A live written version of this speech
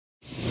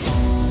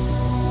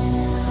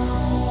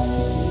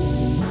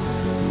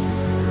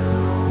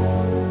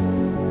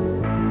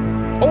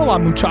Hola,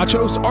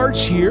 muchachos.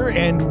 Arch here,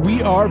 and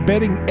we are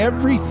betting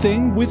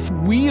everything with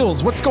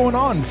wheels. What's going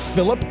on,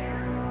 Philip?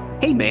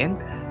 Hey,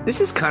 man. This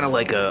is kind of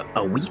like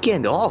a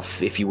weekend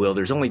off, if you will.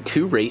 There's only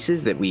 2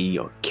 races that we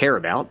care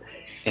about,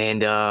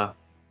 and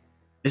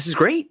this is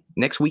great.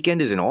 Next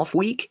weekend is an off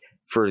week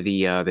for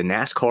the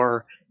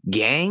NASCAR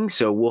gang,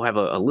 so we'll have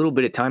a little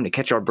bit of time to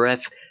catch our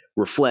breath,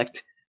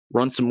 reflect,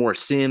 run some more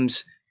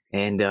sims,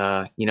 and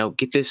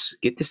get this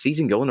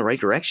season going the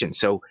right direction.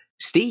 So,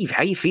 Steve,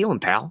 how you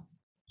feeling, pal?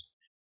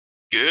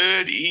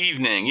 Good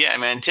evening. Yeah,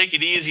 man, take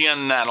it easy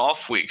on that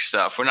off week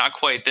stuff. We're not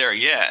quite there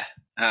yet.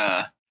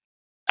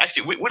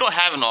 Actually, we don't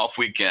have an off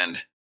weekend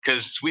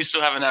because we still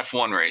have an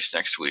F1 race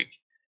next week.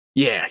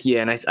 Yeah,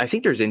 and I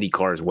think there's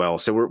IndyCar as well.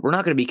 So we're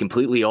not going to be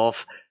completely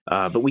off,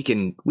 but we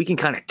can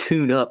kind of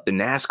tune up the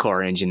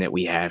NASCAR engine that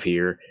we have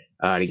here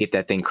to get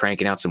that thing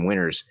cranking out some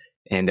winners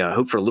and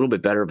hope for a little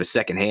bit better of a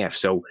second half.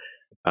 So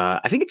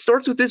I think it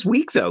starts with this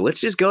week, though.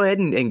 Let's just go ahead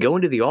and go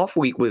into the off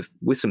week with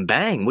some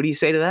bang. What do you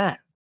say to that?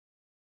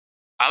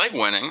 I like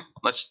winning.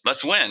 Let's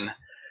win.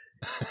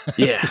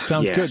 Yeah,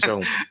 sounds good.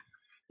 So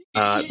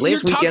you're last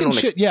weekend talking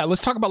shit. Yeah,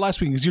 let's talk about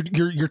last week because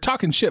you're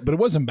talking shit, but it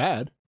wasn't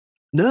bad.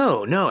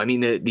 No. I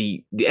mean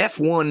the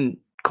F1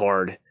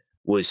 card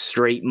was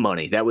straight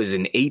money. That was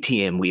an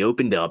ATM we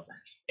opened up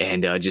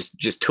and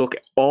just took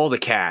all the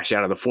cash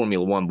out of the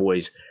Formula One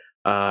boys.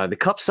 The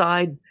Cup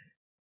side,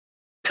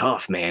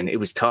 tough, man. It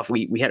was tough.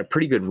 We had a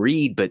pretty good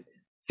read, but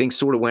things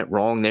sort of went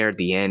wrong there at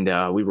the end.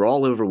 We were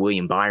all over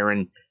William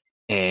Byron,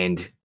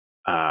 and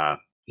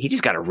he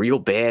just got a real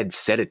bad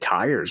set of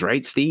tires,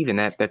 right, Steve? And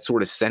that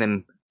sort of sent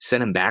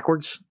him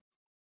backwards.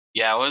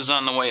 Yeah, I was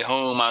on the way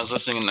home. I was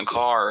listening in the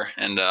car,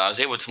 and I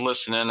was able to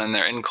listen in on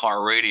their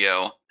in-car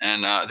radio,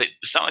 and it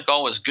sounded like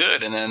all was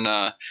good. And then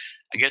I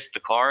guess the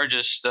car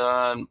just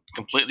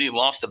completely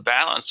lost the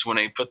balance when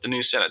they put the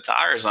new set of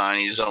tires on.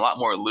 He's a lot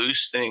more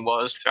loose than he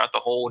was throughout the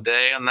whole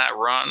day on that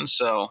run.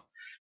 So,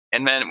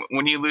 and then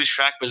when you lose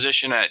track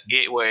position at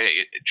Gateway,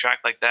 a track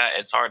like that,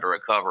 it's hard to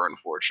recover,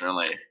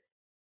 unfortunately.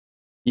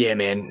 Yeah,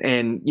 man.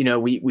 And,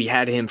 we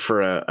had him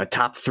for a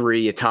top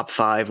 3, a top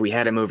 5. We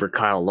had him over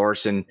Kyle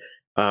Larson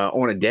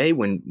on a day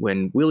when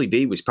Willie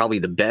B was probably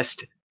the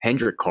best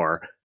Hendrick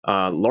car.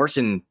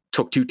 Larson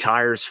took 2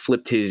 tires,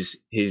 flipped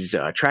his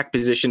track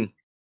position,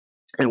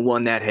 and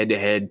won that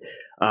head-to-head.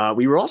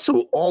 We were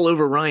also all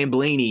over Ryan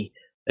Blaney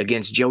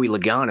against Joey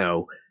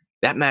Logano.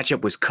 That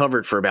matchup was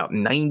covered for about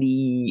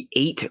 98%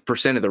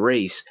 of the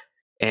race,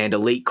 and a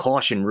late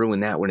caution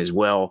ruined that one as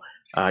well.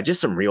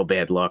 Just some real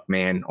bad luck,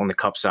 man, on the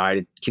Cup side.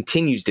 It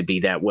continues to be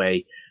that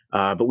way.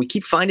 But we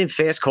keep finding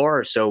fast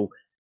cars, so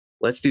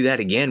let's do that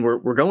again.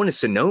 We're going to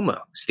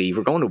Sonoma, Steve.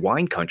 We're going to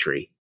wine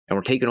country, and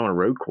we're taking on a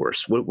road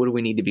course. What do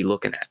we need to be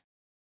looking at?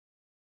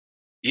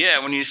 Yeah,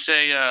 when you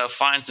say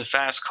find some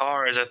fast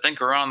cars, I think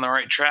we're on the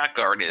right track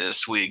already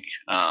this week.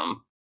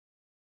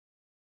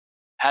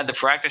 Had the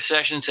practice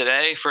session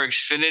today for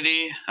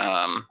Xfinity.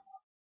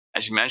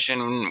 As you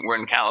mentioned, we're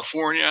in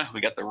California. We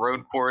got the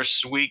road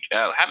course week.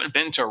 Haven't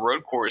been to a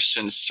road course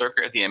since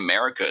Circuit of the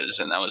Americas,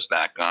 and that was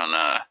back on,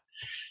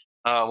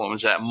 what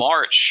was that,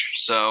 March.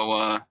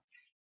 So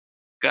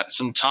got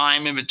some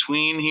time in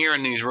between here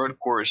in these road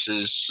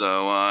courses.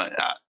 So I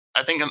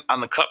think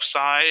on the Cup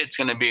side, it's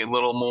going to be a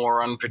little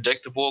more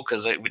unpredictable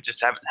because we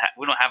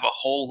don't have a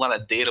whole lot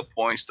of data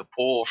points to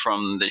pull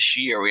from this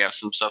year. We have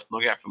some stuff to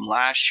look at from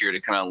last year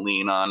to kind of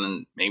lean on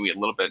and maybe a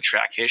little bit of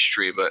track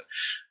history. But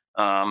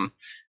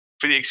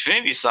for the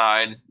Xfinity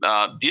side,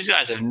 these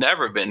guys have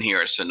never been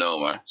here at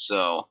Sonoma.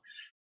 So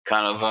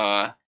kind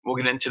of we'll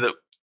get into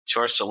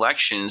our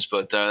selections,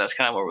 but that's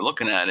kind of what we're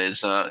looking at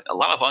is a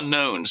lot of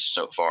unknowns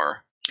so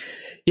far.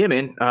 Yeah,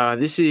 man.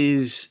 This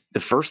is the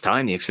first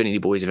time the Xfinity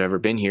boys have ever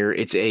been here.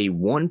 It's a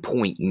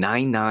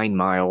 1.99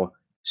 mile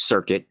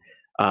circuit.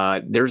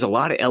 There's a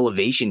lot of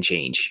elevation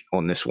change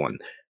on this one.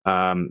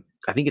 I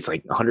think it's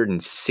like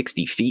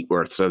 160 feet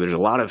worth. So there's a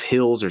lot of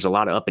hills. There's a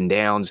lot of up and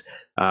downs.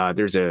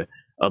 There's a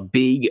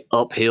big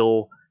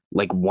uphill,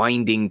 like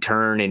winding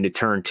turn into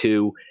turn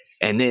 2.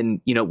 And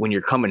then, when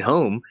you're coming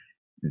home,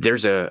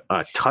 there's a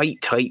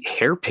tight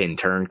hairpin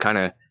turn, kind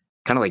of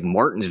like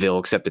Martinsville,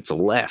 except it's a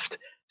left.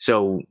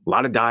 So a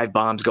lot of dive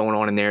bombs going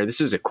on in there.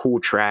 This is a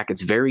cool track.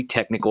 It's very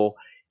technical.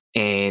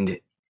 And,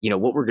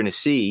 what we're going to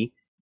see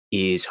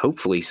is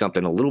hopefully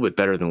something a little bit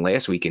better than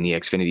last week in the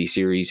Xfinity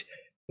series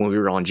when we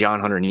were on John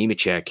Hunter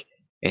Nemechek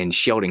and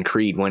Sheldon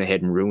Creed went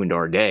ahead and ruined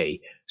our day.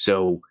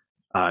 So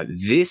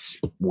this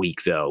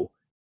week, though,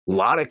 a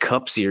lot of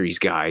Cup Series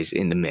guys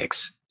in the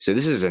mix. So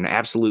this is an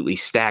absolutely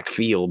stacked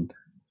field.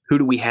 Who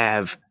do we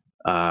have,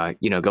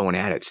 going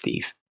at it,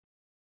 Steve?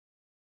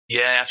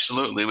 Yeah,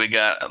 absolutely. We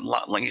got a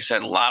lot, like you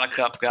said, a lot of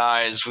Cup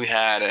guys. We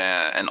had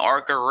an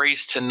ARCA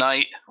race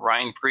tonight.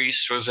 Ryan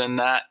Preece was in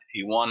that.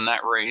 He won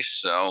that race,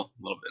 so a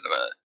little bit of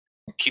a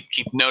keep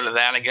note of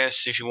that, I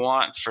guess, if you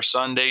want for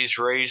Sunday's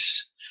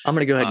race. I'm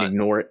going to go ahead and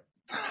ignore it.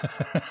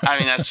 I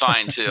mean, that's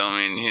fine too. I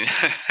mean,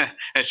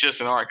 it's just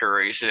an ARCA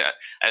race.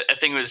 I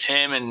think it was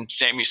him and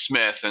Sammy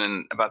Smith,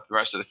 and about the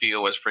rest of the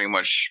field was pretty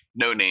much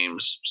no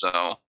names.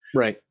 So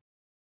right.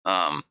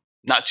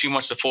 not too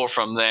much to pull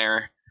from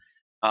there.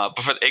 But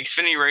for the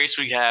Xfinity race,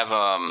 we have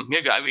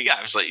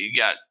obviously you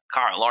got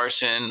Kyle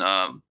Larson,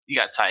 you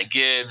got Ty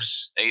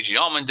Gibbs, AJ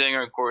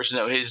Allmendinger, of course,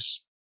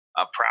 his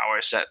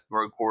prowess at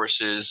road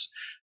courses.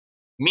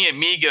 Mi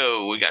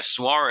Amigo, we got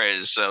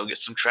Suarez, so we'll get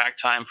some track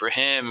time for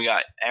him. We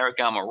got Eric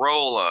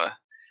Almirola,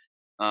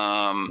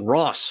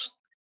 Ross.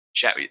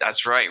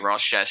 That's right,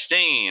 Ross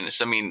Chastain.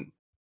 So I mean,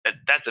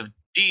 that's a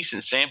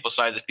decent sample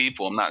size of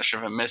people. I'm not sure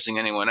if I'm missing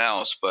anyone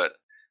else, but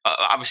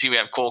obviously we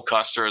have Cole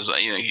Custer.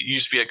 He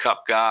used to be a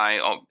Cup guy.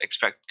 I'll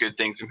expect good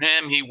things from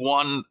him. He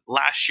won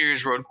last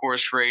year's road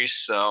course race,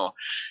 so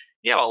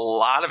you have a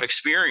lot of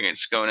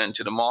experience going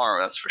into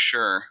tomorrow. That's for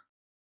sure.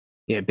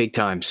 Yeah, big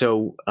time.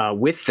 So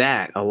with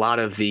that, a lot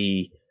of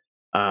the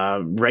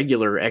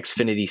regular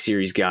Xfinity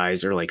Series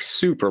guys are like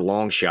super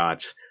long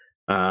shots.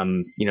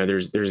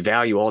 There's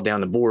value all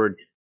down the board.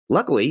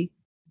 Luckily,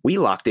 we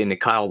locked into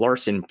Kyle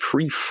Larson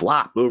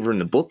pre-flop over in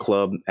the book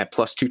club at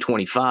plus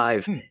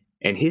 225,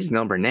 and his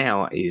number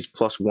now is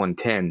plus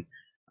 110.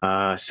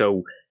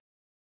 So,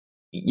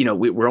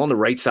 we're on the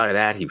right side of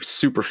that. He was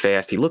super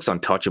fast. He looks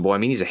untouchable. I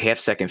mean, he's a half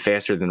second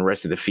faster than the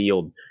rest of the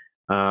field.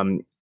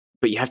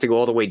 But you have to go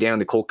all the way down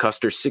to Cole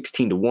Custer,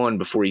 16-1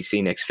 before you see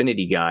an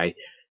Xfinity guy.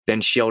 Then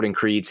Sheldon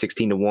Creed,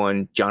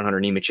 16-1. John Hunter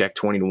Nemechek,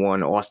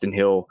 20-1. Austin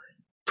Hill,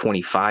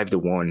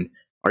 25-1.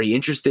 Are you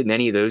interested in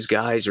any of those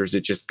guys, or is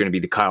it just going to be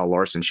the Kyle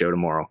Larson show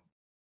tomorrow?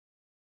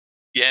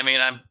 Yeah, I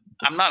mean,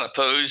 I'm not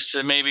opposed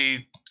to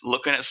maybe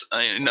looking at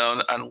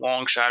a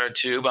long shot or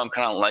two, but I'm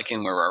kind of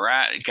liking where we're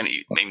at.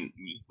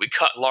 We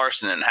cut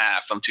Larson in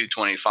half from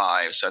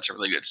 225, so that's a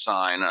really good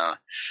sign.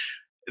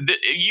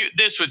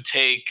 This would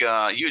take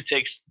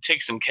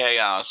take some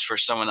chaos for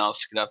someone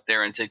else to get up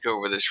there and take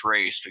over this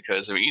race,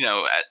 because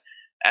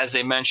as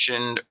they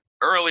mentioned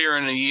earlier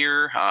in the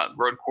year,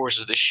 road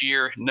courses this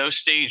year, no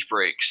stage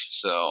breaks,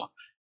 so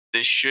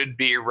this should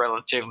be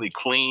relatively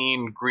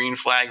clean green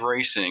flag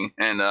racing.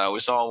 And we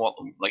saw,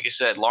 like you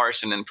said,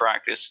 Larson in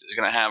practice is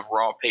going to have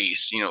raw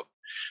pace,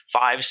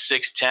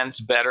 5-6 tenths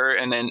better,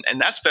 and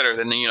that's better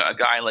than a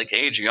guy like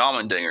AJ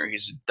Allmendinger.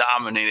 He's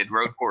dominated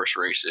road course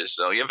races,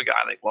 so you have a guy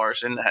like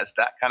Larson that has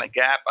that kind of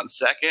gap on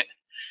second.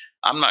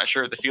 I'm not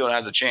sure if the field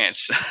has a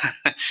chance.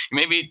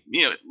 Maybe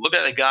look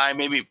at a guy,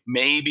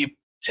 maybe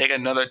take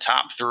another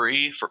top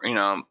three for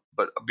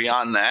but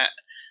beyond that,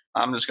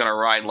 I'm just going to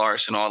ride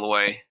Larson all the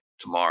way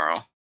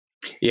tomorrow.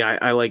 Yeah,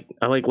 I like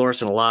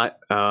Larson a lot.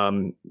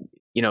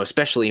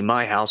 Especially in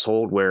my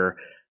household, where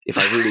if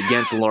I root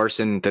against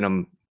Larson, then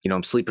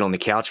I'm sleeping on the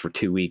couch for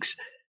 2 weeks.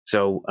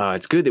 So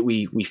it's good that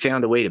we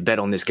found a way to bet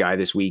on this guy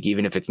this week,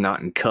 even if it's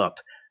not in Cup.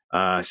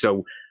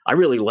 So I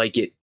really like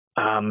it.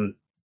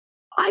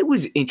 I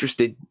was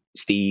interested,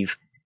 Steve,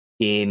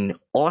 in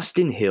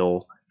Austin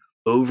Hill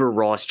over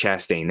Ross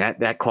Chastain.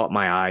 That caught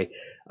my eye.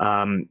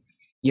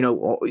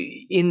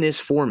 In this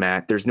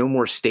format, there's no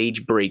more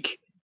stage break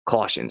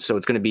caution, so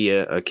it's going to be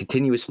a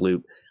continuous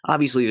loop.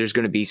 Obviously, there's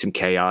going to be some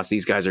chaos.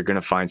 These guys are going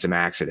to find some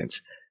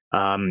accidents.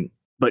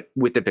 But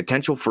with the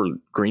potential for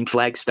green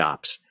flag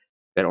stops,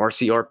 that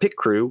RCR pit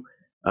crew,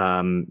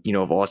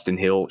 of Austin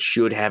Hill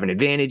should have an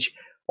advantage.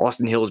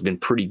 Austin Hill has been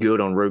pretty good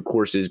on road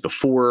courses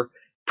before,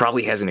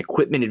 probably has an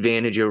equipment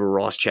advantage over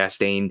Ross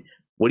Chastain.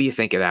 What do you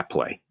think of that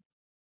play?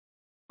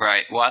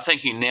 Right. Well, I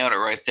think you nailed it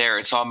right there.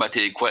 It's all about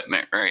the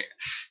equipment, right?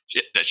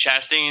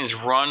 Chastain's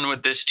run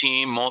with this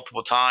team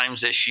multiple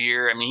times this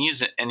year. I mean,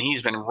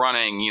 he's been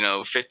running,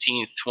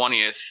 15th,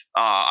 20th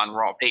on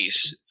raw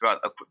pace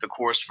throughout the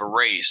course of a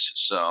race.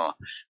 So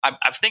I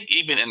think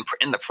even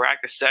in the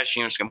practice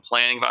session, he was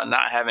complaining about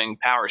not having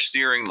power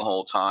steering the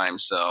whole time.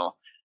 So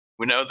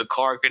we know the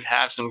car could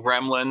have some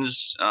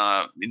gremlins.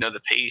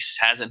 The pace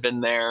hasn't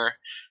been there.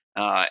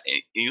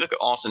 You look at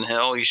Austin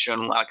Hill; he's shown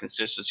a lot of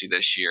consistency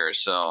this year.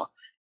 So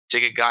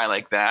take a guy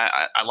like that.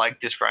 I like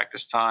this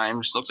practice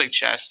times. Looks like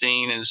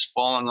Chastain is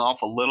falling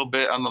off a little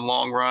bit on the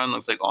long run.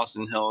 Looks like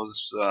Austin Hill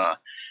is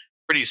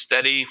pretty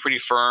steady, pretty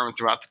firm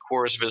throughout the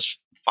course of his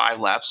 5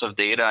 laps of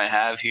data I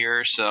have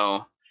here.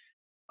 So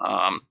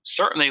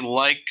certainly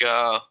like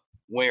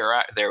where you're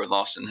at there with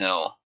Austin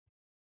Hill.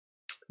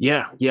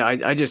 Yeah.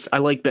 I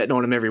like betting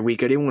on him every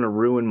week. I didn't want to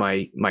ruin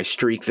my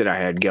streak that I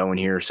had going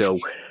here, so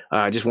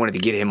I just wanted to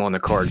get him on the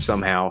card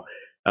somehow.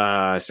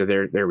 So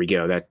there we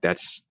go.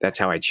 That's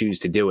how I choose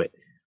to do it.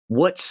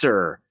 What,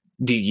 sir,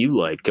 do you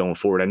like going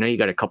forward? I know you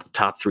got a couple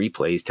top 3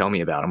 plays. Tell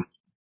me about them.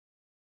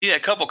 Yeah, a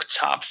couple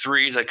top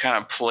 3s I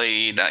kind of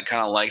played. I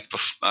kind of liked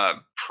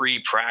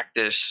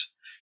pre-practice.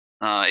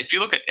 If you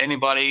look at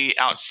anybody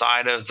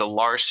outside of the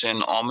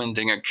Larson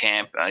Allmendinger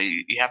camp,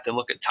 you have to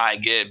look at Ty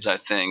Gibbs, I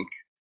think.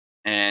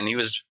 And he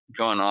was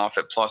going off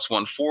at plus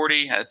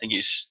 140. I think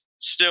he's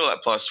still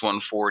at plus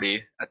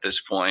 140 at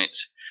this point.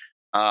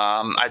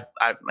 I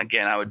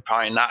would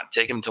probably not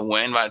take him to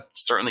win, but I'd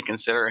certainly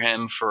consider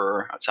him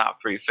for a top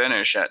 3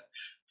 finish at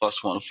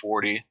plus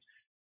 140.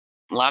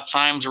 Lap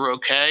times were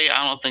okay. I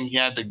don't think he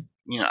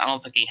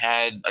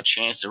had a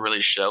chance to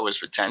really show his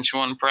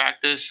potential in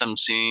practice. I'm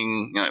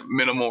seeing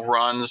minimal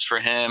runs for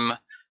him, a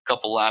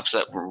couple laps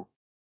that were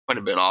quite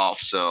a bit off.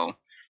 So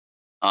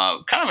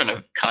kind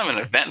of an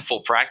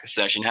eventful practice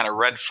session. Had a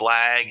red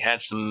flag,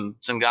 had some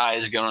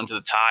guys going into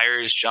the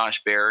tires.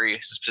 Josh Berry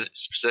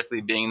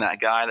specifically being that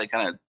guy that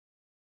kind of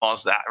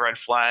caused that red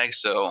flag.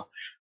 So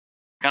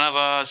kind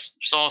of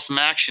saw some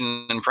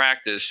action in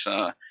practice.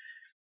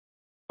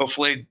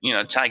 Hopefully,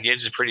 Ty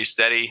Gibbs is pretty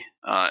steady.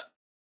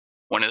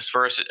 Won his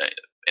first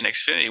in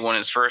Xfinity, won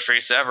his first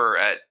race ever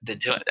at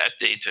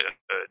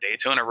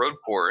Daytona road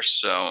course.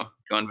 So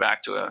going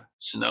back to a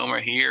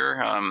Sonoma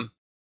here.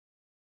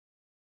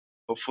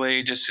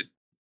 Hopefully, just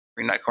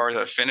bring that car to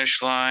the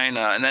finish line.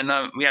 And then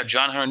we have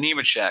John Hunter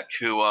Nemechek,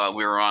 who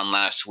we were on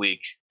last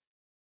week.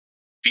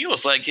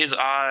 Feels like his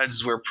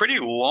odds were pretty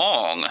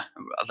long,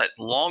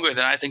 longer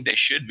than I think they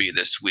should be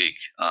this week.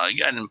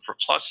 You got him for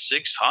plus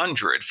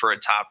 600 for a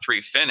top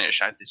 3 finish.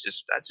 That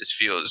just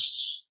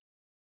feels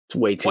it's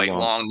way too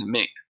long to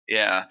me.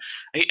 Yeah,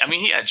 he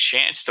had a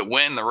chance to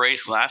win the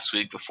race last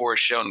week before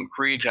Sheldon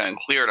Creed kind of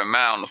cleared him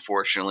out.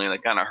 Unfortunately,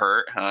 that kind of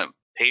hurt.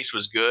 Pace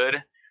was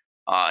good.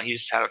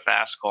 He's had a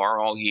fast car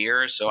all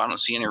year, so I don't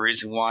see any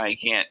reason why he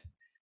can't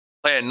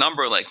play a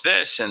number like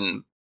this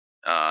and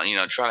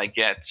try to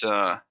get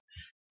the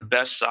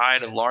best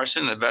side of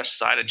Larson, the best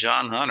side of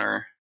John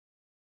Hunter.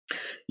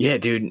 Yeah,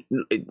 dude.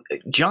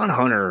 John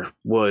Hunter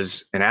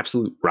was an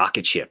absolute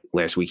rocket ship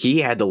last week. He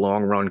had the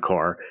long run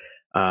car.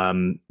 I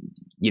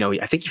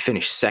think he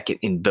finished second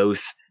in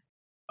both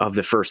of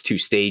the first 2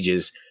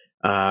 stages.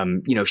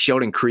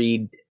 Sheldon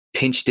Creed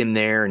pinched him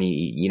there, and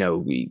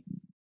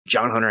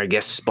John Hunter, I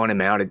guess, spun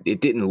him out. It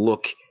didn't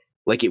look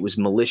like it was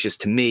malicious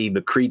to me,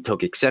 but Creed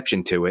took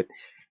exception to it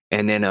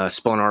and then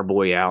spun our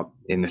boy out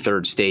in the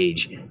 3rd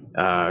stage.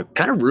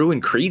 Kind of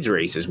ruined Creed's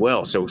race as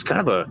well. So it was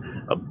kind of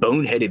a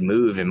boneheaded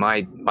move, in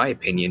my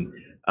opinion.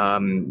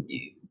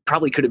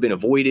 Probably could have been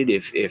avoided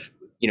if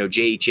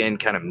JHN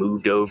kind of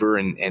moved over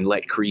and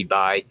let Creed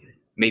by,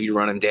 maybe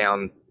run him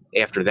down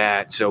after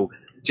that. So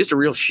just a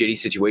real shitty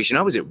situation.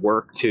 I was at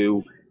work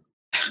too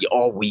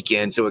all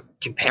weekend, so it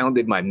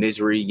compounded my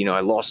misery. I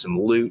lost some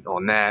loot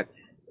on that.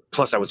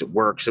 Plus I was at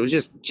work, so it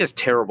was just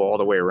terrible all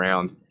the way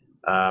around.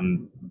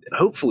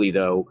 Hopefully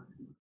though,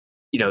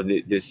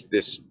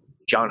 this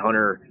John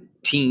Hunter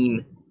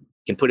team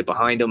can put it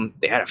behind them.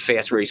 They had a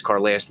fast race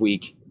car last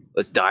week.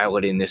 Let's dial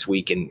it in this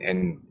week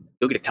and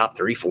go get a top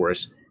 3 for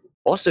us.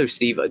 Also,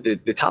 Steve,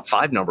 the top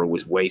 5 number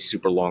was way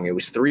super long. It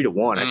was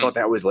 3-1. I thought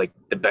that was like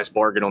the best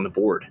bargain on the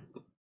board.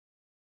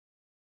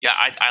 Yeah,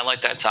 I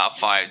like that top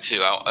 5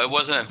 too. It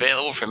wasn't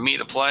available for me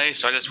to play,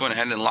 so I just went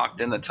ahead and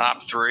locked in the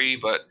top 3.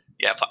 But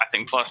yeah, I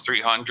think plus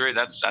 300.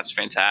 That's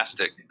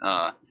fantastic.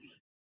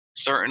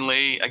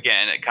 Certainly,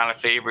 again, it kind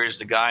of favors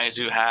the guys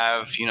who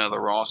have the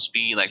raw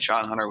speed, like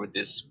John Hunter with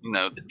this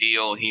the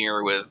deal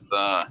here with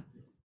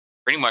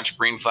pretty much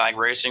green flag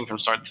racing from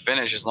start to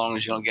finish, as long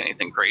as you don't get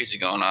anything crazy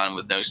going on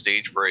with no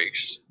stage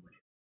breaks.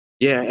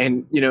 Yeah,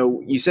 and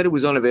you said it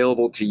was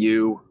unavailable to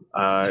you.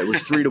 It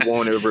was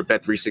 3-1 over at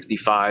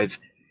Bet365.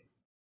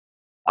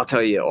 I'll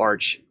tell you,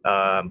 Arch,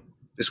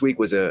 this week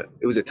was a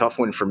tough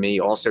one for me.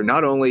 Also,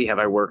 not only have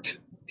I worked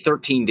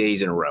 13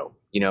 days in a row,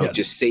 Yes.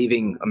 just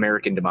saving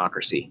American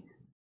democracy,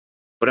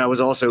 but I was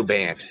also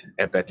banned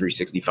at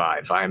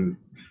Bet365. I'm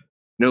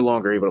no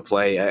longer able to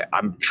play.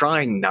 I'm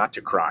trying not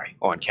to cry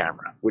on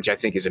camera, which I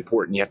think is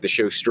important. You have to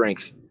show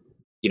strength,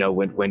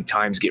 when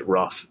times get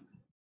rough.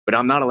 But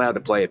I'm not allowed to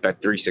play at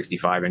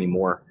Bet365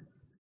 anymore.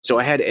 So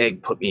I had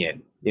Egg put me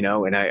in,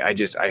 and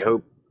I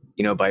hope,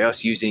 by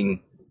us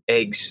using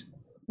Egg's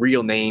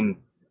real name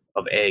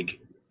of Egg,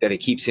 that it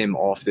keeps him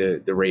off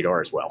the radar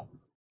as well.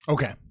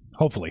 Okay.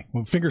 Hopefully.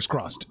 Well, fingers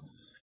crossed.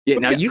 Yeah,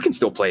 now you can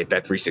still play at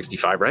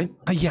Bet365, right?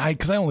 Yeah,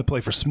 because I only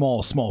play for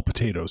small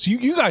potatoes.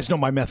 You guys know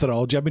my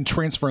methodology. I've been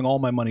transferring all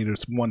my money to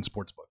one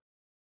sports book.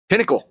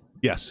 Pinnacle.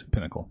 Yes,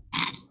 Pinnacle.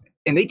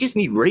 And they just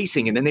need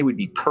racing, and then they would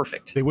be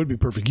perfect. They would be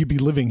perfect. You'd be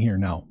living here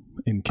now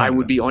in Canada. I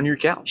would be on your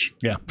couch.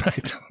 Yeah,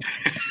 right.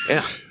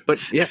 Yeah, but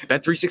yeah,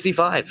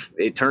 Bet365.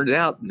 It turns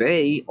out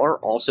they are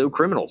also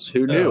criminals.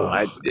 Who knew?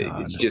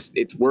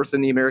 It's worse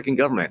than the American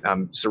government.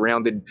 I'm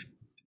surrounded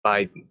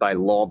by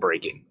law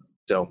breaking.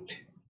 So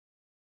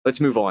let's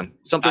move on.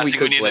 Something we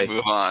could need play. To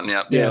move on.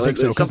 Yep. Yeah, I think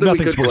so. Because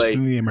nothing's worse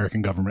than the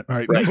American government. All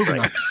right,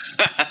 moving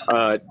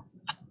on.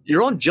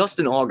 You're on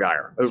Justin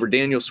Allgaier over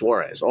Daniel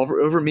Suarez,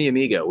 over Mi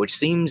Amigo, which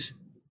seems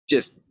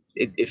just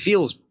it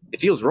feels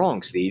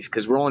wrong, Steve,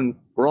 because we're on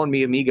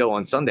Mi Amigo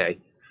on Sunday.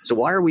 So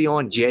why are we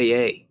on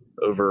JA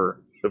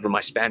over my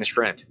Spanish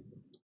friend?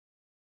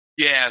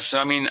 Yeah, so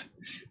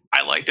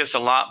I like this a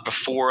lot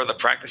before the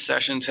practice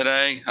session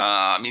today.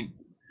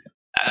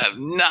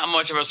 Not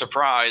much of a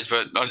surprise,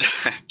 but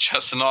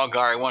Justin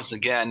Allgaier once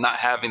again not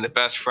having the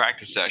best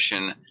practice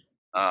session.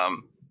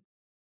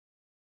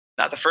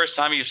 Not the first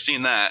time you've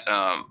seen that,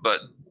 but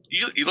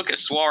you look at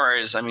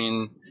Suarez. A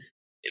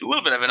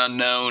little bit of an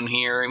unknown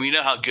here. We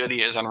know how good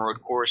he is on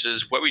road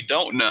courses. What we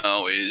don't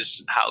know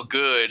is how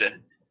good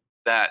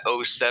that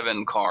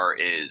 07 car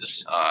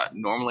is.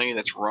 Normally,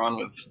 that's run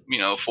with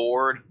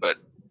Ford, but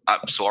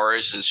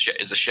Suarez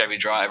is a Chevy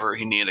driver.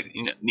 He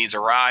needs a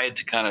ride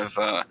to kind of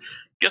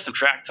get some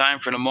track time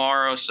for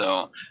tomorrow.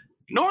 So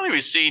normally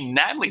we see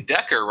Natalie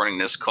Decker running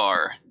this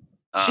car.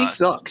 She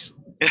sucks.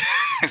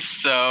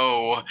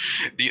 So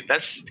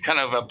that's kind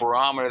of a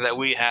barometer that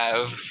we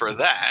have for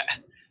that.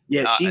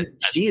 Yeah,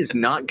 she is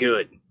not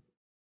good.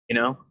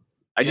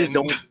 I just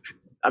don't.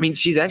 I mean,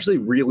 she's actually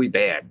really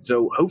bad.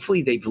 So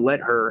hopefully they've let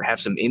her have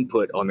some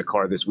input on the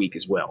car this week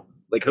as well.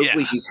 Like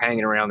hopefully she's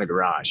hanging around the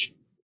garage.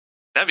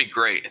 That'd be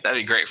great.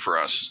 That'd be great for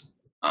us.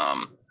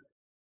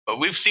 But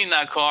we've seen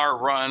that car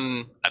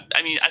run.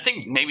 I mean, I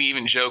think maybe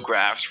even Joe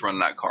Graff's run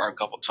that car a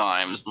couple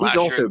times. He's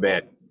also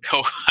bad.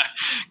 Cole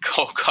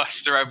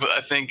Custer,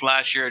 I think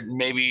last year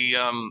maybe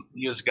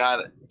he was a guy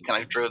that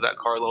kind of drove that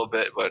car a little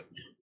bit. But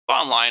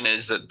bottom line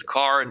is that the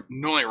car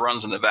normally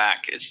runs in the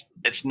back.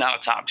 It's not a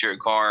top tier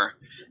car,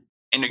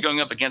 and you're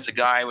going up against a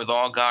guy with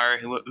Allgaier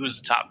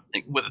who's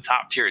with a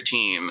top tier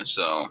team.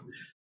 So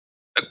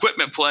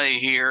equipment play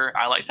here.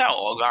 I liked how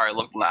Allgaier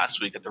looked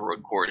last week at the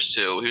road course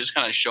too. He was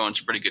kind of showing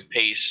some pretty good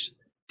pace.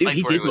 Dude,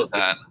 he did look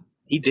good.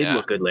 He did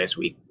look good last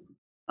week.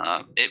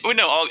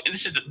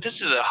 This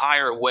is a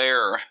higher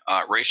wear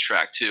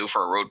racetrack too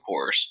for a road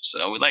course.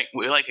 So we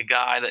like a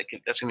guy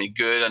that's gonna be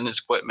good on his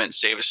equipment,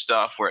 save his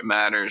stuff where it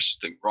matters,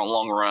 the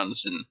long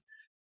runs, and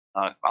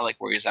I like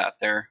where he's at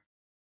there.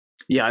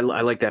 Yeah, I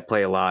like that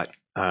play a lot.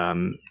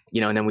 And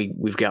then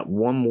we've got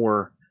one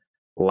more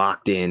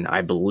locked in,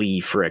 I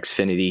believe, for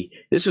Xfinity.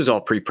 This was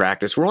all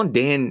pre-practice. We're on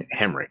Dan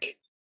Hemrick.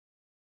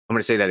 I'm going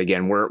to say that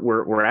again.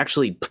 We're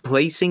actually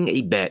placing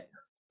a bet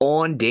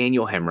on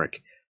Daniel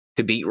Hemrick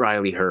to beat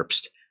Riley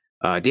Herbst.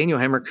 Daniel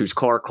Hemrick, whose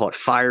car caught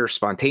fire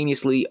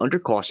spontaneously under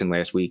caution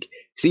last week.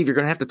 Steve, you're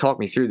going to have to talk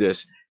me through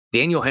this.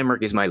 Daniel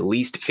Hemrick is my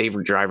least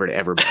favorite driver to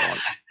ever bet on.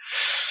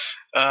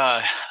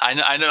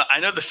 I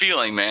know the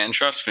feeling, man.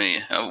 Trust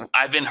me.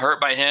 I've been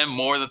hurt by him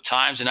more the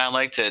times than I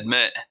like to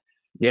admit.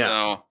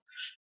 Yeah.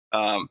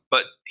 So,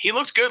 but he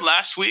looked good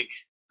last week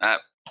at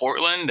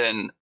Portland,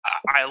 and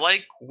I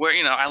like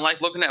I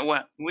like looking at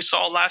what we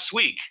saw last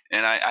week,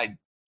 and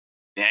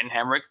Dan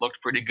Hemrick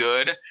looked pretty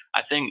good.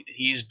 I think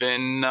he's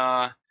been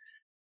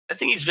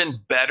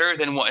better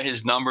than what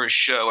his numbers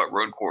show at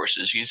road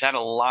courses. He's had a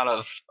lot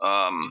of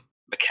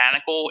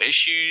mechanical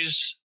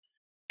issues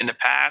in the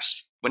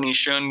past when he's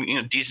shown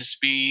decent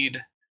speed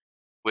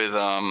with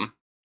I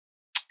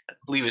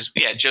believe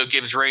Joe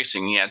Gibbs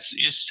Racing. He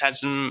just had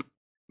some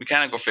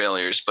mechanical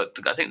failures, but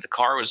I think the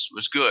car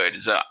was good.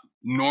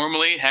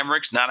 Normally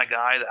Hemrick's not a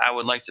guy that I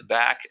would like to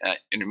back at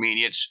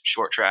intermediates,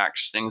 short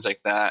tracks, things like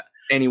that.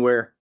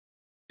 Anywhere.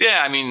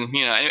 Yeah, I mean,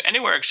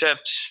 anywhere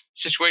except a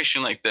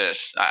situation like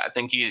this. I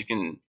think he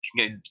can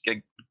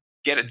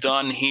get it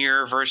done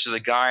here versus a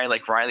guy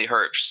like Riley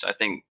Herbst. I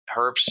think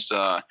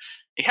Herbst,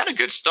 he had a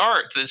good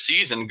start to the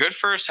season, good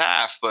first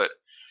half, but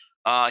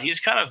he's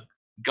kind of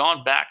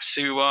gone back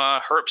to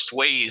Herbst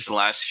ways the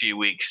last few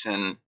weeks,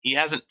 and he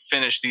hasn't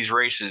finished these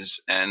races.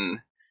 And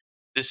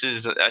this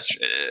is a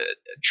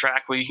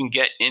track where you can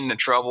get into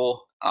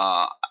trouble.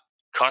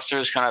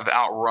 Custer's kind of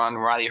outrun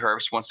Riley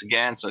Herbst once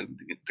again, so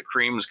the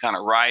cream is kind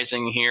of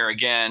rising here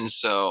again.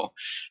 So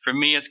for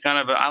me, it's kind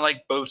of I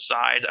like both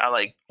sides. I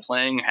like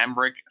playing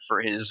Hemrick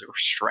for his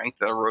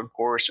strength at a road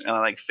course, and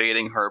I like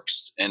fading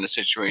Herbst in a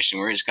situation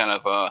where he's kind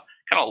of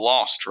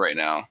lost right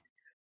now.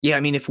 Yeah, I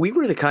mean, if we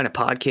were the kind of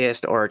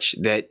podcast, Arch,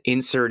 that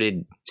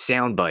inserted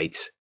sound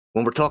bites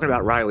when we're talking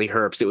about Riley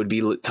Herbst, it would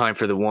be time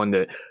for the one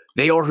that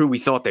they are who we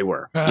thought they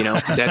were.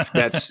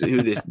 That's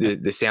who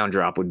the sound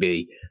drop would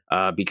be.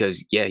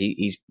 Because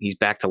he's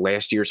back to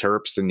last year's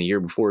Herbst and the year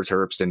before's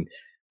Herbst, and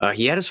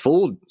he had us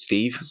fooled,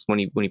 Steve, when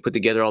he put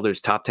together all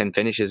those top 10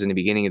 finishes in the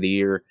beginning of the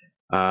year.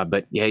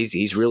 But yeah,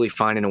 he's really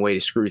finding a way to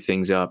screw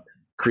things up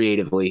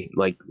creatively,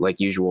 like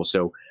usual.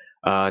 So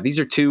these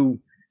are two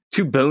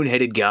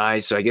boneheaded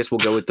guys. So I guess we'll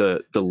go with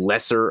the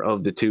lesser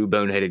of the two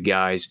boneheaded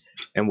guys,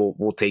 and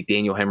we'll take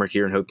Daniel Hemrick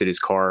here and hope that his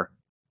car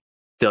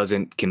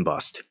doesn't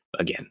combust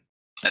again.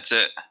 That's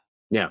it.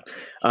 Yeah.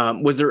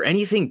 Was there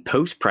anything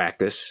post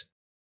practice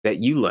that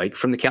you like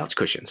from the couch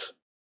cushions?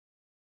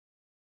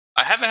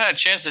 I haven't had a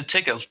chance to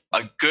take a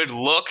good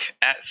look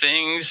at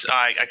things.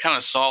 I kind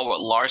of saw what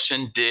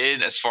Larson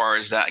did as far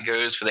as that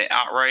goes for the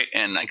outright,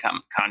 and I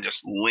kind of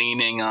just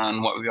leaning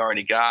on what we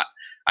already got.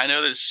 I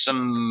know there's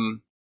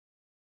some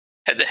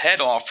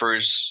head-to-head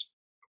offers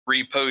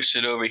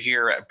reposted over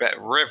here at Bet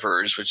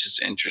Rivers, which is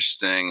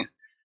interesting.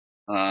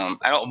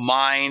 I don't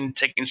mind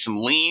taking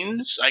some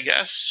leans, I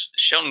guess.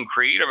 Sheldon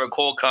Creed over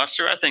Cole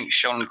Custer. I think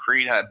Sheldon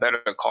Creed had a better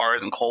car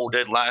than Cole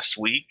did last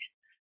week.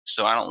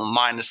 So I don't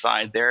mind the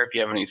side there if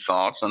you have any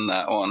thoughts on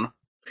that one.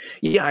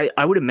 Yeah,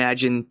 I would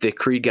imagine that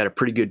Creed got a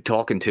pretty good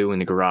talking to in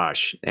the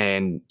garage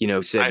and,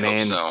 said, I man,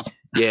 hope so.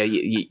 Yeah,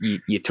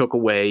 you took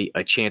away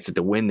a chance at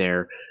the win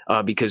there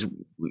because,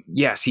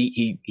 yes,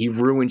 he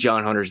ruined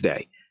John Hunter's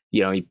day.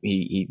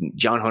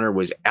 John Hunter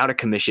was out of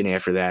commission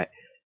after that.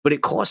 But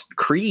it cost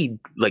Creed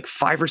like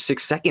 5 or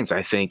 6 seconds,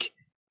 I think,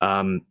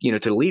 to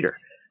the leader.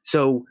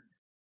 So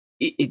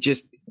it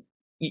just,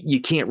 you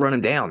can't run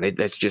him down.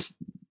 That's just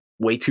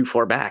way too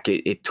far back.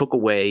 It took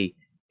away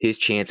his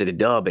chance at a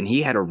dub, and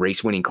he had a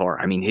race-winning car.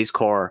 I mean, his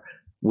car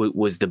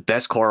was the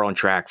best car on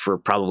track for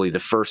probably the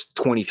first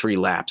 23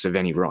 laps of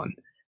any run.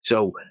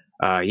 So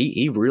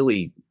he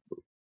really,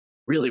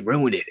 really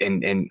ruined it.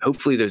 And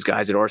hopefully those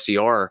guys at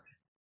RCR,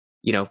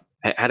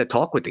 had a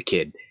talk with the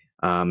kid,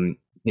 and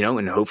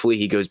hopefully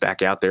he goes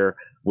back out there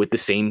with the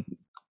same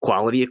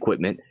quality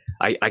equipment.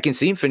 I can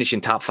see him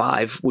finishing top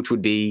 5, which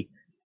would be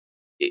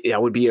a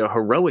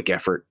heroic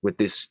effort with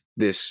this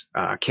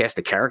cast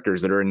of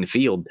characters that are in the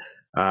field.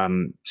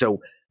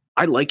 So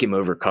I like him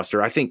over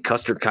Custer. I think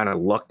Custer kind of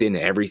lucked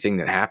into everything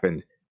that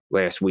happened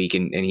last week,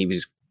 and he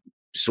was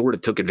sort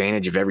of took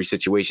advantage of every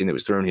situation that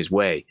was thrown his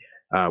way,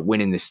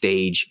 winning the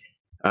stage,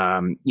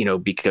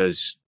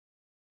 because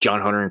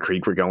John Hunter and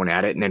Creed were going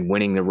at it, and then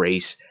winning the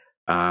race,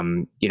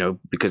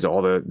 because of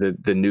all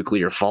the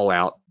nuclear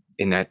fallout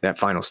in that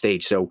final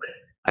stage. So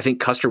I think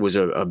Custer was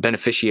a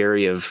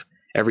beneficiary of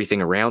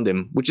everything around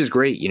him, which is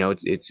great.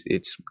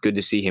 It's good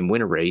to see him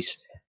win a race.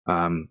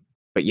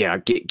 But yeah,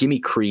 give me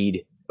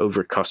Creed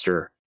over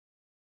Custer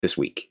this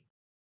week.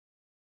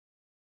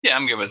 Yeah,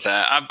 I'm good with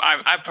that.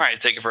 I'd probably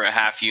take it for a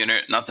half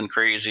unit, nothing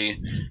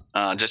crazy.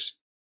 Just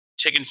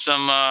taking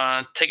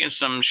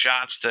some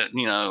shots to,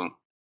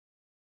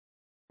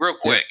 real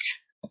quick.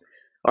 Yeah.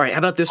 All right, how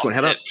about this one? How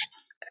about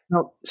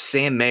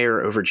Sam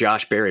Mayer over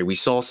Josh Berry? We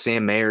saw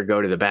Sam Mayer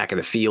go to the back of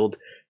the field.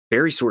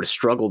 Berry sort of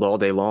struggled all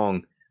day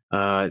long,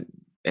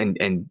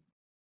 and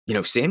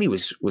Sammy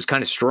was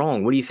kind of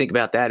strong. What do you think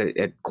about that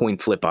at coin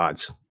flip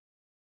odds?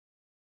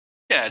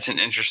 Yeah, it's an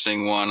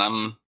interesting one.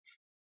 I'm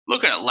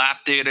looking at lap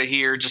data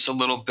here just a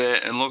little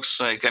bit. It looks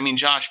like,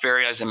 Josh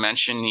Berry, as I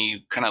mentioned,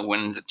 he kind of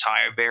went the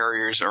tire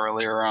barriers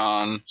earlier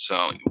on.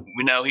 So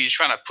we know he's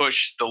trying to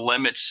push the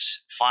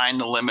limits, find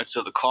the limits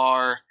of the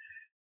car.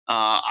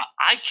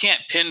 I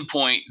can't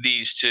pinpoint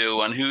these two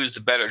on who's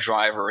the better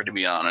driver, to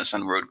be honest,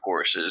 on road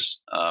courses.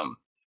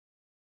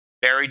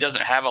 Berry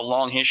doesn't have a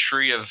long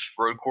history of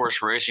road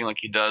course racing like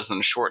he does on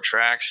the short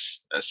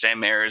tracks. Sam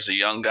Mayer is a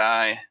young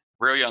guy,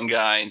 real young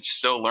guy,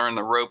 still learning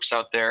the ropes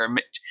out there.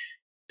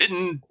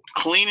 Been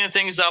cleaning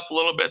things up a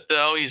little bit,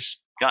 though. He's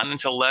gotten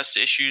into less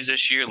issues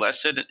this year,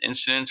 less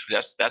incidents.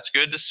 That's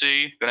good to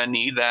see. Going to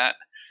need that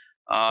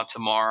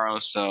tomorrow.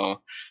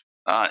 So,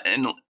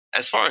 and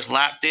as far as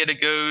lap data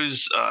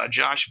goes,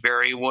 Josh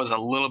Berry was a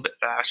little bit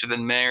faster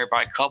than Mayer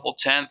by a couple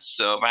tenths.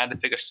 So if I had to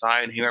pick a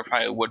side here, I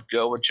probably would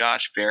go with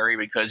Josh Berry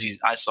because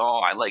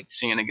I like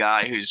seeing a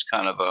guy who's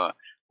kind of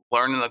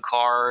learning the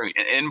car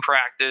in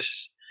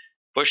practice,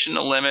 pushing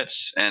the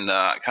limits, and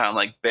kind of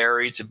like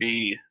Berry to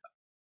be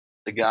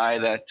the guy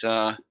that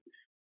kind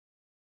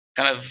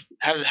of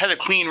has a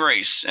clean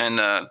race. And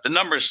the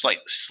number's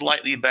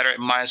slightly better at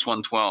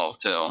 -112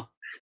 too.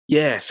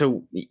 Yeah,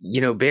 so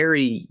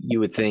Berry,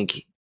 you would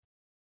think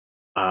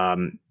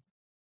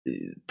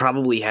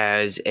probably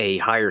has a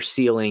higher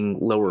ceiling,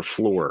 lower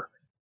floor,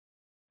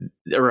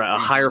 or a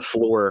higher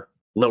floor,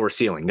 lower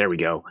ceiling. There we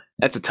go.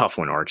 That's a tough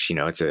one, Arch.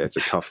 It's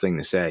a tough thing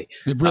to say.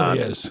 It really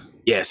is.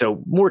 Yeah,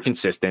 so more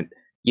consistent.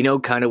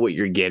 Kind of what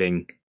you're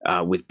getting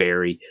with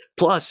Berry.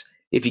 Plus,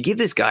 if you give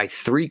this guy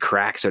 3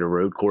 cracks at a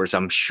road course,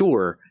 I'm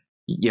sure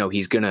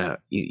he's gonna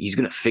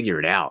figure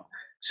it out.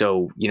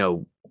 So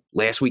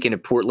last weekend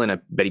at Portland, I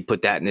bet he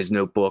put that in his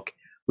notebook.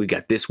 We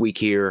got this week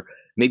here.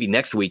 Maybe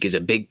next week is a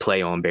big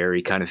play on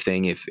Berry kind of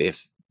thing. If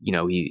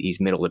he's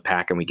middle of the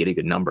pack and we get a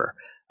good number,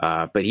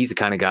 but he's the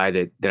kind of guy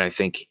that I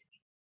think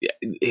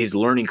his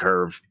learning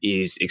curve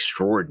is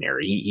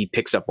extraordinary. He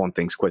picks up on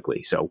things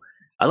quickly. So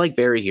I like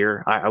Berry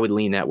here. I would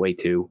lean that way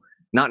too.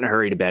 Not in a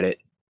hurry to bet it,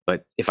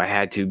 but if I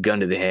had to,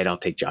 gun to the head, I'll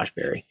take Josh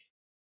Berry.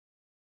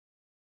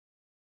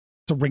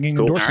 It's a ringing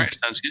endorsement. All right,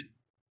 sounds good.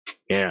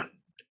 Yeah.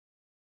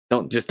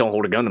 Don't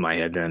hold a gun to my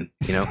head then.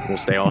 We'll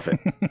stay off it.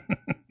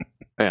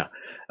 Yeah.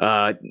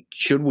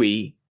 Should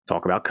we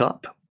talk about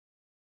Cup?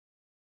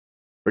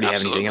 Or do you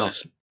have anything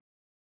else?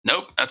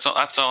 Nope. That's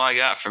all I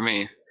got for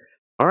me.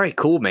 All right,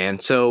 cool, man.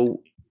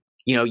 So,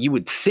 you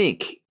would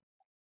think,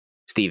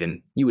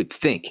 Steven,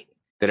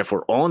 that if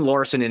we're on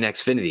Larson and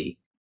Xfinity,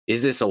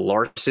 is this a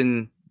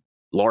Larson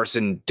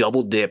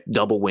double dip,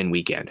 double win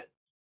weekend?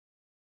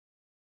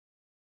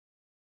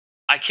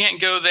 I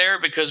can't go there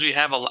because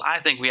I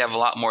think we have a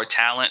lot more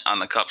talent on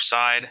the Cup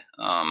side.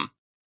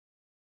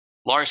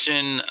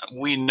 Larson,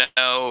 we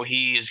know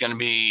he is going to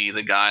be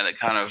the guy that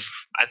kind of,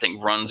 I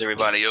think, runs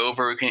everybody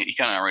over. He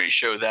kind of already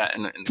showed that,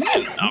 and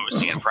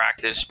obviously in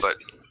practice. But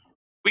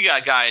we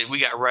got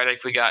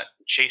Reddick, we got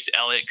Chase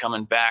Elliott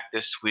coming back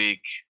this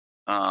week.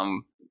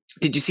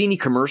 Did you see any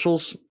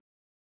commercials?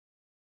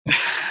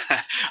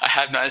 I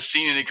have not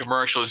seen any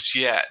commercials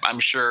yet. I'm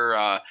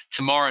sure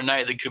tomorrow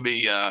night they could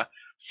be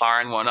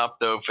firing one up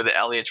though for the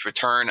Elliott's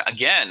return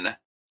again.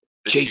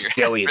 Chase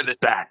Elliott's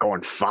back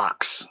on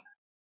Fox.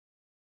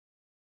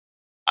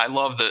 I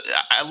love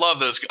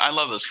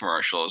those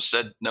commercials.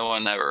 Said no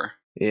one ever.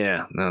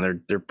 Yeah, no,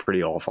 they're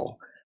pretty awful.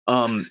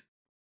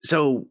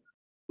 So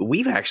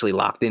we've actually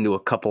locked into a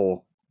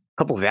couple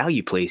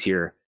value plays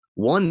here.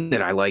 One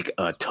that I like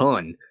a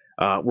ton.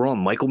 We're on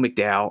Michael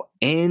McDowell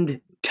and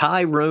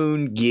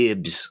Tyrone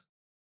Gibbs.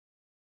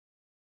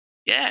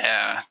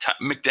 Yeah,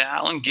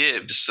 McDowell and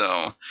Gibbs.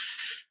 So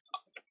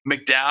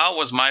McDowell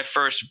was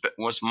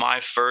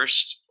my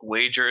first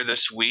wager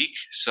this week.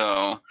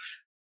 So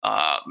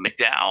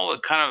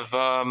McDowell kind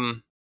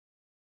of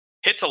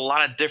hits a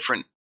lot of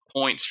different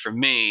points for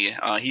me.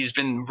 He's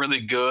been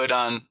really good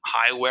on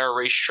high wear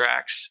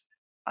racetracks.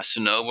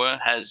 Sonoma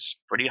has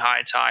pretty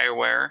high tire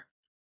wear.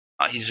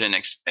 He's been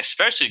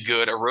especially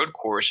good at road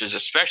courses,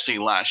 especially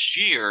last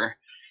year.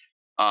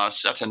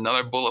 So that's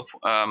another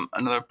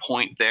another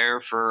point there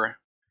for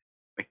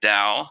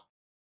McDowell.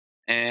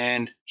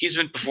 And he's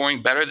been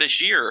performing better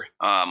this year,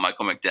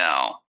 Michael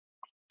McDowell.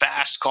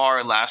 Fast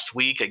car last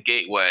week at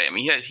Gateway. I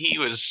mean, he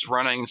was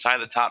running inside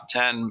the top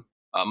 10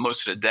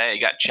 most of the day. He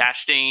got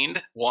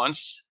chastained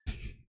once,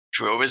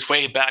 drove his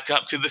way back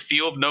up to the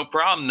field, no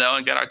problem though,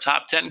 and got our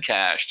top 10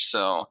 cashed.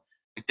 So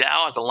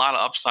McDowell has a lot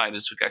of upside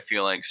this week, I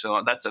feel like.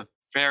 So that's a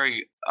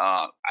very,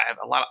 I have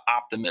a lot of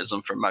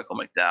optimism for Michael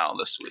McDowell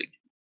this week.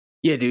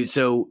 Yeah, dude.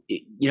 So,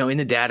 in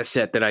the data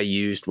set that I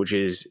used,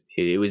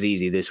 it was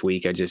easy this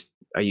week.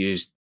 I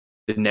used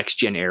the next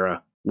gen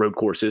era road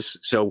courses.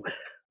 So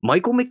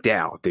Michael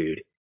McDowell,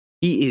 dude,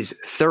 he is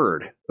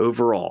third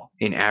overall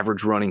in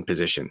average running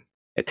position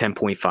at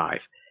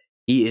 10.5.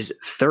 He is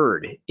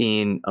third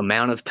in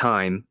amount of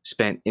time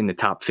spent in the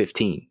top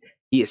 15.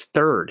 He is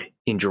third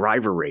in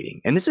driver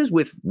rating. And this is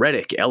with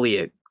Reddick,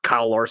 Elliott,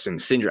 Kyle Larson,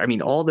 Cindric. I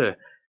mean, all the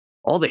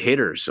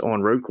hitters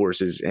on road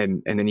courses.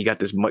 And then you got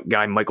this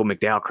guy, Michael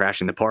McDowell,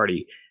 crashing the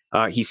party.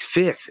 He's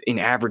fifth in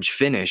average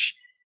finish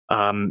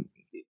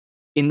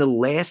in the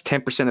last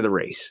 10% of the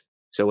race.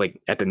 So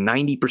like at the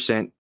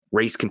 90%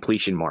 race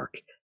completion mark,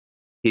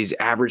 his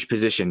average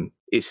position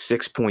is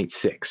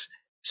 6.6.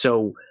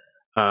 So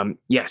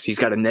yes, he's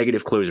got a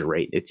negative closer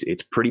rate.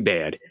 It's pretty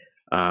bad.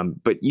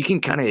 But you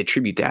can kind of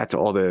attribute that to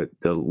all the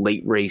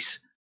late race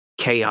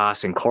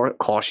chaos and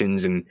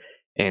cautions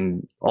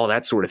and all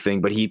that sort of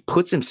thing. But he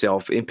puts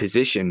himself in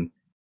position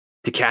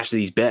to cash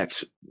these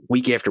bets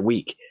week after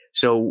week.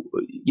 So,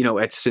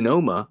 at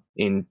Sonoma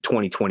in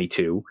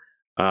 2022,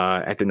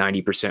 at the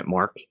 90%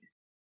 mark,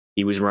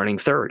 he was running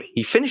third.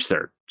 He finished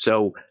third.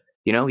 So,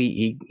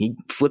 he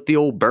flipped the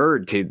old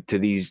bird to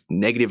these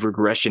negative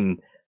regression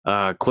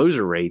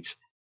closer rates.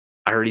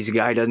 I heard he's a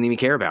guy who doesn't even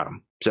care about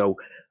him. So,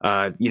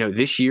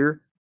 this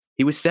year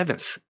he was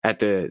seventh at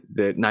the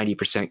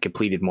 90%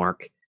 completed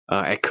mark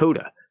at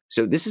COTA.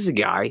 So this is a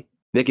guy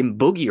that can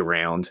boogie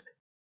around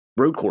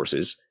road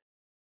courses.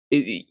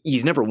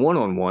 He's never won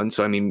on one.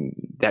 So, I mean,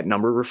 that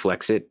number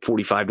reflects it,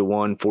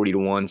 45-1,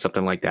 40-1,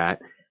 something like that.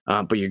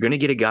 But you're going to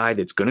get a guy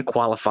that's going to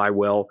qualify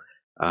well.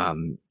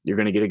 You're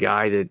going to get a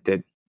guy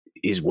that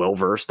is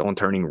well-versed on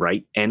turning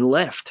right and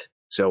left.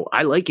 So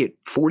I like it.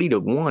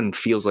 40-1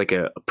 feels like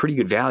a pretty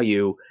good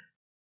value,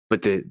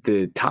 but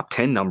the top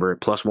 10 number at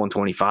plus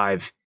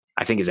 125,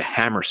 I think, is a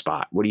hammer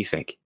spot. What do you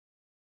think?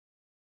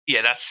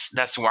 Yeah,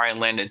 that's where I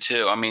landed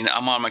too. I mean,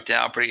 I'm on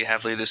McDowell pretty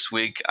heavily this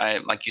week.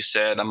 Like you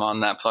said, I'm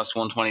on that plus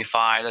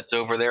 125. That's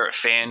over there at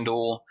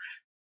FanDuel.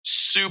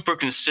 Super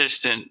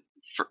consistent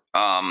for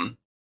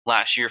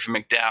last year for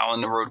McDowell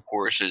in the road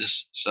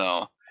courses.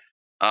 So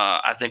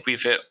I think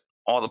we've hit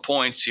all the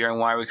points here and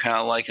why we kind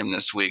of like him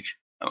this week.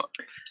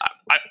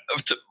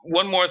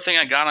 One more thing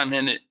I got on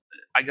him.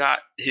 I got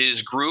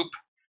his group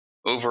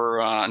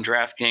over on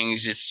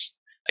DraftKings. It's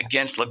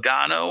against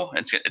Logano,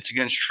 it's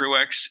against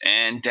Truex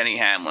and Denny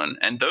Hamlin.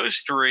 And those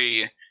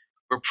three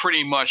were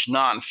pretty much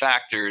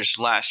non-factors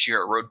last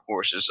year at road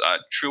courses.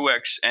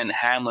 Truex and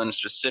Hamlin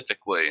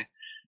specifically,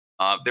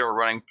 they were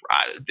running,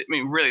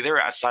 really, they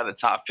were outside the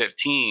top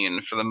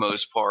 15 for the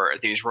most part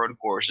at these road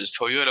courses.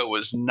 Toyota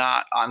was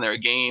not on their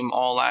game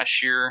all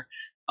last year.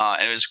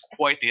 And it was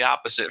quite the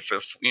opposite for,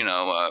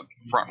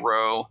 Front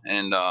Row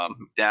and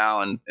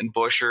McDowell and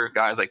Busher,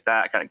 guys like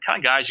that, kind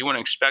of guys you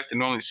wouldn't expect to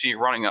normally see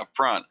running up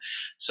front.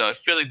 So I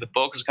feel like the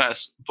book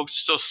is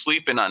still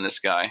sleeping on this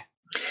guy.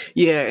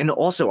 Yeah, and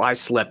also I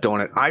slept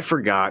on it. I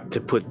forgot to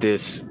put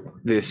this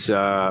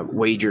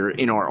wager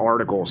in our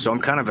article, so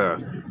I'm kind of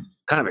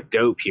a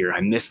dope here.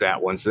 I missed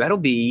that one, so that'll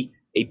be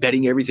a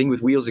Betting Everything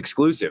with Wheels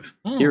exclusive.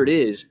 Here it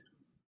is: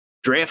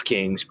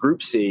 DraftKings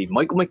Group C,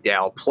 Michael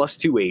McDowell plus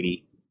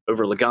 280.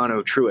 Over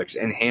Logano, Truex,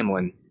 and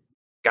Hamlin.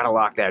 Got to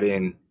lock that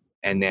in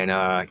and then,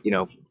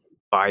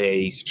 buy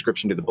a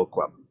subscription to the book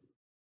club.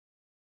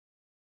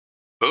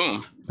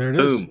 Boom. There it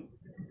is.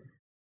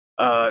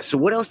 So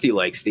what else do you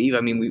like, Steve?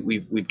 I mean,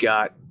 we've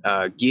got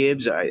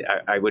Gibbs.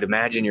 I would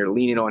imagine you're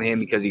leaning on him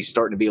because he's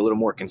starting to be a little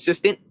more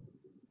consistent.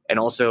 And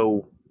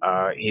also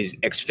his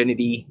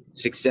Xfinity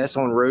success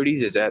on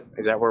roadies. Is that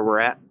where we're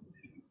at?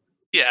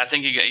 Yeah, I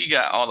think you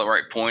got all the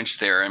right points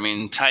there. I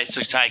mean, Ty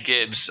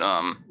Gibbs,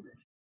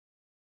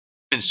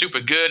 been super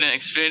good in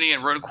Xfinity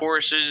and road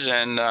courses,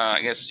 and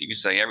I guess you could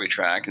say every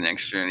track in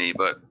Xfinity,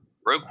 but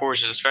road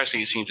courses especially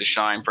he seems to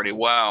shine pretty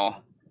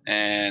well.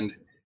 And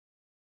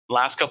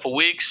last couple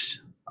weeks,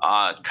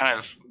 kind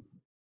of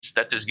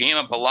stepped his game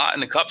up a lot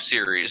in the Cup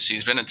Series.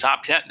 He's been a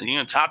top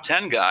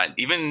 10 guy,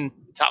 even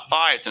top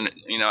 5,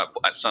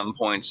 at some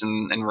points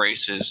in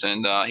races.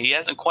 And he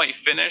hasn't quite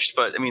finished,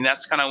 but I mean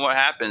that's kind of what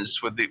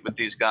happens with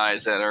these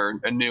guys that are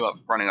new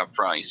running up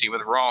front. You see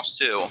with Ross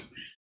too.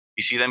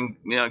 you see them,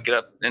 get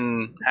up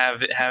and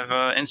have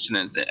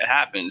incidents. It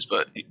happens,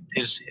 but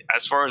as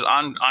far as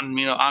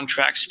on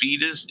track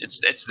speed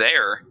it's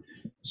there.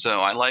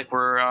 So I like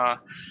where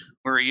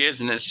he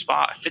is in his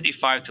spot.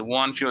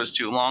 55-1 feels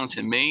too long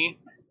to me.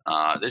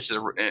 This is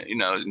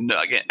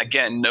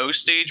again no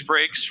stage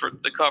breaks for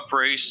the Cup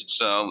race,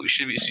 so we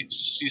should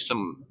see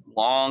some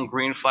long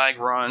green flag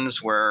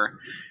runs where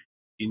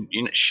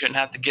you shouldn't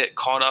have to get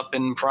caught up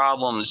in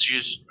problems. You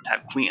just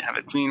have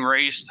a clean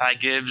race. Ty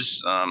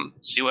Gibbs,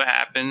 see what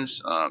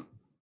happens.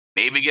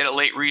 Maybe get a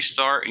late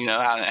restart. You know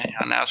how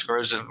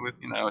NASCAR is with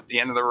at the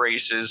end of the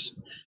races.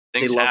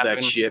 They love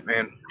that shit,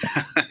 man.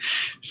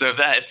 So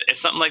if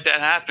something like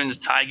that happens,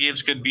 Ty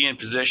Gibbs could be in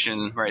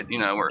position, right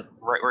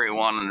where he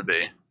wanted to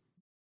be.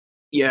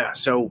 Yeah.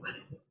 So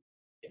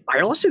I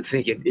also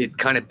think it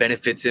kind of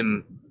benefits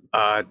him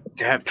to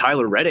have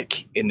Tyler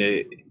Reddick in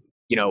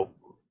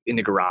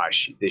the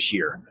garage this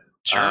year.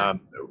 Sure.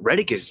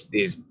 Reddick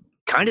is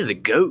kind of the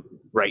GOAT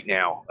right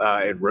now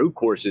at road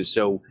courses.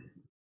 So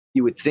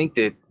you would think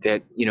that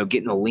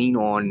getting a lean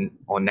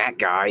on that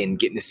guy and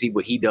getting to see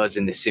what he does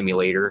in the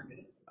simulator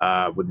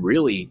would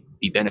really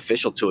be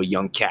beneficial to a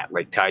young cat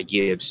like Ty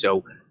Gibbs.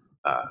 So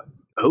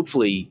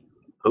hopefully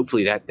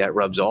that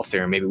rubs off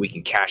there, and maybe we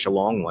can cash a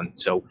long one.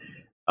 So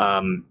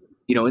in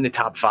the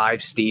top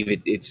 5,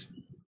 Steve,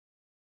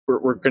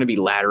 we're going to be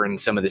laddering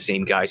some of the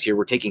same guys here.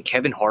 We're taking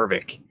Kevin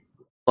Harvick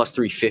plus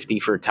 350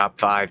 for a top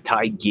 5,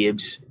 Ty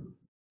Gibbs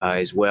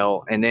as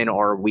well, and then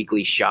our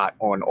weekly shot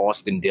on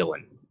Austin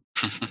Dillon.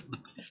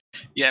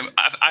 Yeah,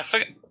 I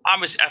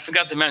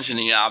forgot to mention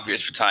the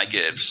obvious for Ty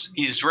Gibbs.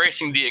 He's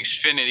racing the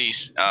Xfinity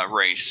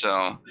race,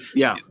 so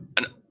yeah,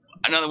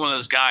 another one of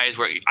those guys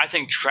where I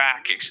think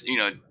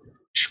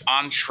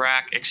on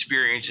track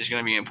experience is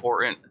going to be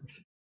important.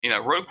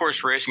 Road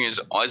course racing is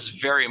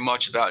very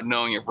much about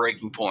knowing your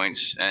braking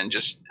points and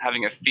just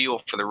having a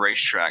feel for the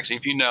racetrack. So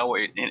if you know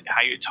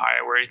how your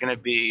tire wear is going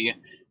to be,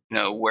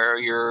 where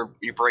your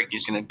braking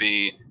is going to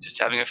be,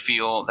 just having a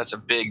feel, that's a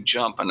big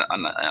jump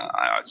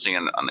I would say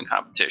on the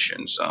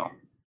competition. So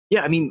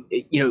yeah, I mean,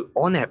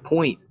 on that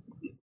point,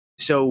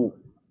 so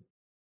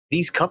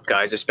these Cup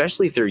guys,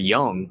 especially if they're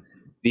young,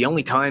 the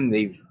only time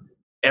they've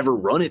ever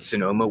run at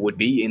Sonoma would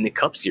be in the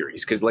Cup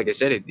Series, because like I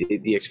said,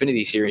 the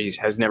Xfinity Series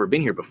has never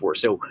been here before.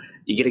 So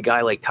you get a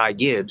guy like Ty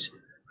Gibbs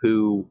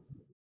who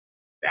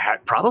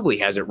probably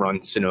hasn't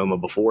run Sonoma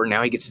before.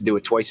 Now he gets to do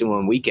it twice in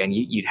one weekend.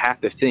 You'd have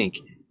to think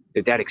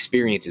that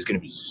experience is going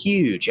to be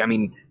huge. I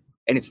mean,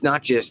 and it's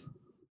not just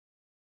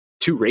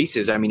 2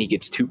 races. I mean, he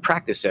gets 2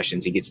 practice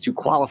sessions. He gets 2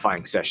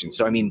 qualifying sessions.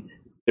 So I mean,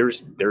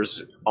 there's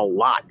a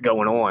lot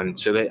going on.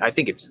 So that I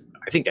think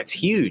that's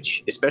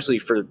huge, especially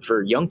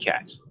for young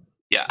cats.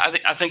 Yeah,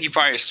 I think you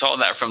probably saw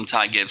that from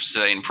Ty Gibbs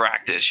today in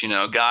practice.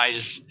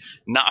 Guys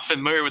not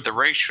familiar with the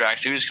racetrack,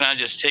 so he was kind of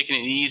just taking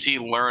it easy,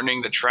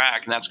 learning the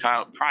track, and that's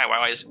kind of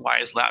probably why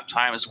his lap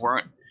times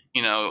weren't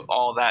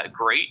all that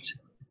great.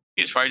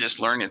 He's probably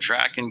just learning the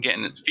track and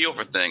getting a feel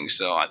for things.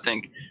 So I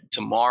think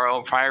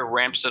tomorrow probably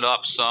ramps it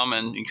up some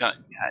and kind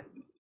of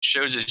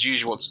shows his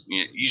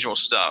usual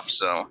stuff.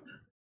 So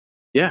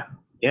yeah,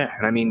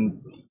 and I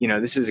mean,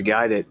 this is a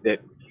guy that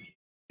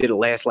did a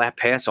last lap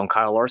pass on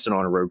Kyle Larson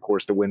on a road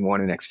course to win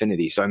one in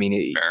Xfinity. So I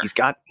mean, he's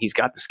got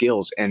the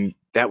skills, and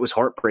that was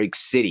Heartbreak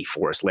City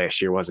for us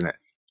last year, wasn't it?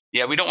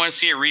 Yeah, we don't want to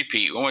see a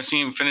repeat. We want to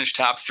see him finish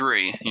top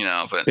 3,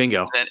 but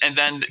bingo, and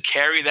then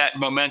carry that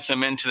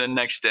momentum into the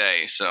next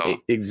day. So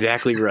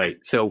exactly right.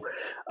 So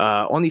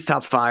on these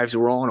top 5s,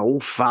 we're on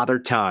old Father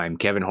Time,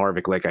 Kevin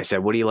Harvick. Like I said,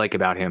 what do you like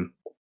about him?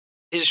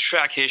 His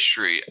track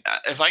history.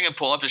 If I can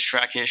pull up his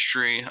track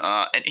history,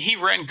 and he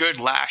ran good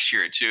last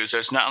year too, so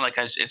it's not like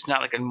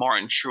a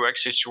Martin Truex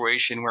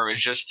situation where it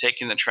was just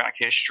taking the track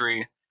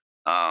history.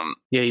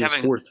 He was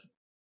 4th.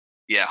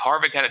 Yeah,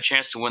 Harvick had a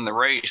chance to win the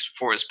race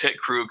before his pit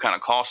crew kind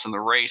of cost him the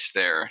race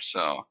there.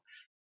 So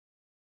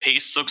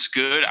pace looks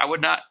good. I would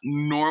not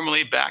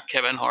normally back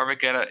Kevin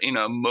Harvick at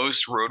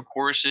most road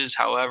courses.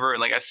 However,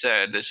 like I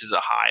said, this is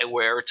a high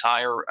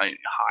tire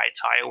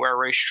wear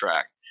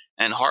racetrack.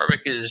 And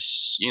Harvick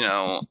is,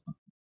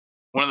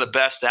 one of the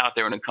best out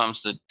there when it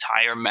comes to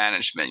tire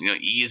management.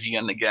 Easy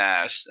on the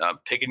gas,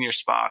 picking your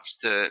spots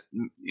to,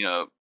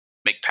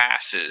 make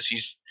passes.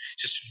 He's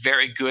just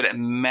very good at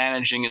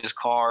managing his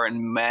car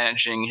and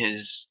managing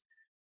his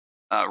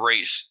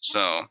race.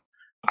 So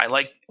I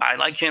like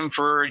him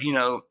for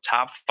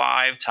top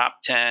 5, top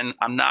 10.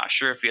 I'm not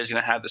sure if he is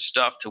going to have the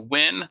stuff to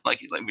win,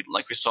 like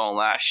we saw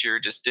last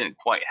year. Just didn't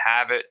quite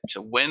have it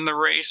to win the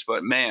race,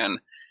 but man.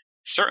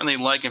 Certainly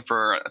like him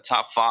for a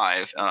top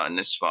 5 in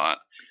this spot.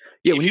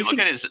 Yeah, if you look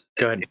at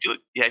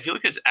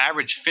his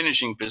average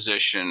finishing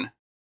position,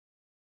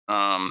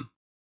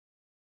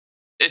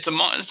 it's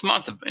among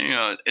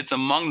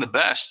the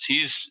best.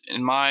 He's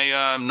in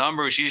my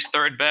numbers. He's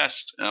 3rd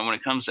best when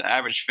it comes to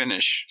average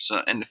finish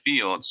in the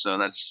field. So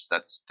that's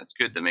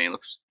good to me. He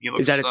looks.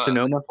 Is that at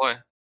Sonoma?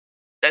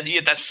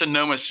 That's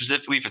Sonoma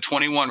specifically for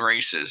 21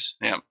 races.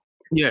 Yeah.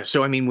 Yeah.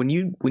 So I mean, when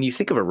you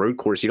think of a road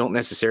course, you don't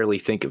necessarily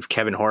think of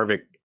Kevin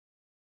Harvick,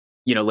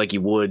 like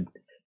you would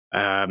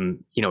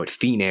at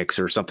Phoenix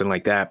or something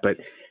like that. But,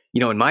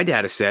 in my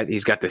data set,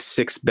 he's got the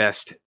 6th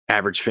best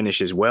average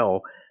finish as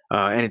well.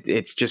 And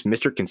it's just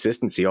Mr.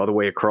 Consistency all the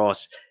way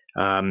across.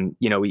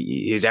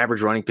 His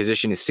average running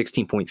position is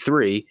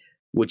 16.3,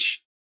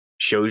 which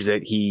shows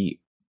that he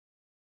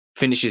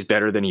finishes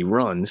better than he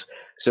runs.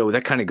 So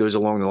that kind of goes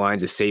along the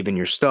lines of saving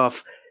your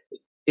stuff,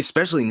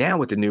 especially now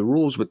with the new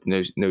rules with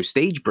no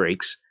stage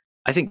breaks.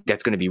 I think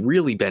that's going to be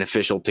really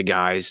beneficial to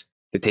guys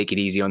to take it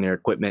easy on their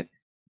equipment.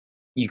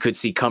 You could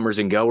see comers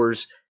and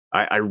goers.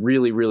 I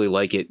really, really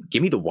like it.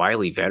 Give me the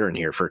wily veteran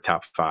here for a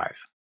top 5.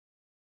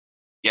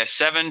 Yeah,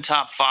 7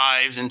 top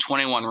 5s in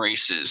 21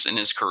 races in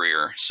his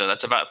career. So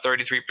that's about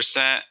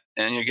 33%.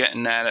 And you're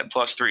getting that at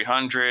plus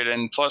 300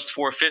 and plus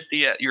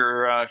 450 at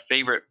your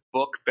favorite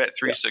book,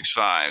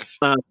 Bet365.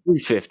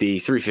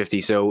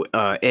 350. So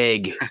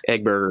Egg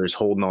Burger is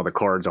holding all the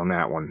cards on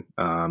that one.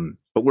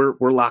 But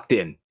we're locked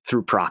in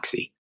through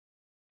proxy.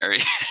 There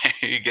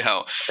you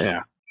go.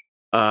 Yeah.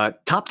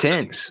 Top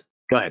 10s.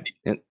 Go ahead.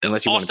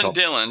 Unless you Austin want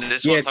to talk. Dillon.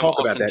 Just Yeah, want to talk talk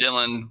about Austin that.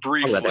 Dillon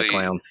briefly. Talk about that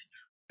clown.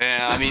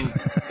 Yeah, I mean,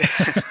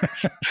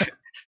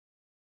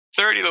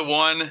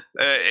 30-1.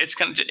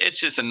 It's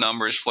just a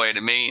numbers play to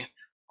me.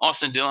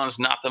 Austin Dillon is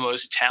not the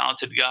most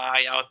talented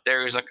guy out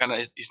there. He's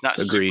not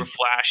Agreed. super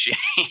flashy.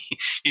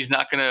 He's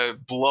not going to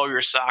blow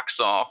your socks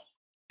off.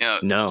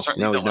 No,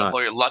 certainly he's don't not. blow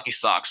your lucky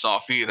socks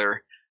off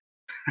either.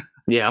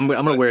 Yeah, I'm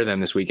going to wear them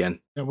this weekend.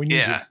 Yeah, we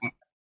need to.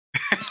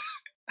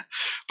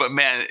 But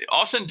man,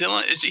 Austin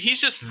Dillon he's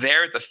just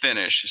there at the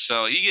finish.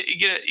 So you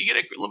get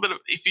a little bit of,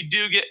 if you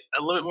do get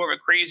a little bit more of a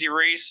crazy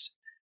race,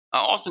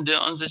 Austin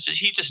Dillon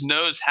he just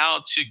knows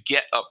how to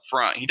get up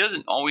front. He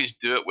doesn't always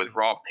do it with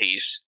raw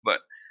pace, but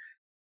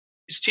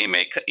his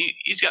teammate,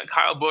 he's got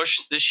Kyle Busch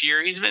this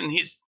year. He's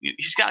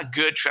got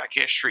good track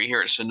history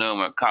here at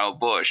Sonoma, Kyle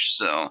Busch.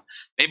 So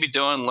maybe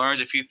Dillon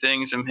learns a few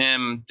things from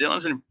him.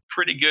 Dillon's been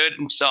pretty good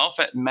himself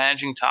at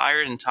managing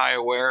tires and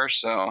tire wear.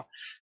 So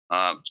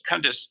kind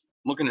of just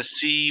looking to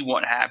see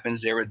what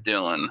happens there with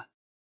Dillon.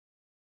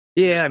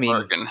 Yeah,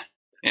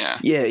 Yeah.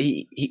 Yeah,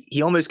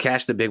 he almost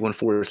cashed the big one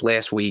for us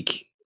last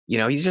week.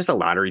 He's just a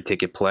lottery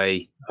ticket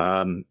play.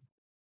 I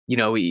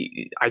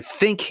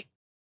think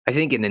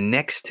in the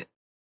next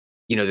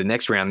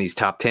round, these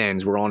top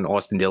 10s, we're on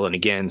Austin Dillon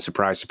again.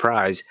 Surprise,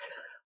 surprise.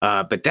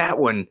 But that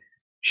one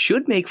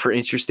should make for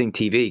interesting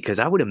TV because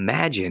I would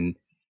imagine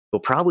he'll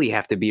probably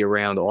have to be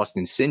around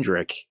Austin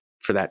Cindric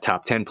for that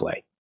top 10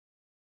 play.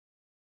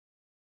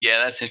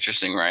 Yeah, that's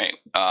interesting, right?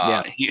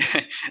 Yeah.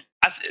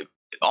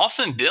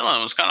 Austin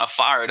Dillon was kind of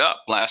fired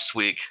up last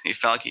week. He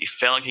felt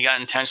like he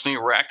got intentionally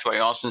wrecked by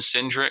Austin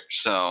Cindric.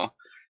 So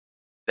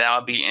that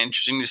would be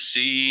interesting to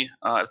see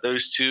if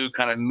those two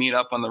kind of meet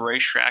up on the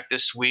racetrack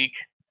this week.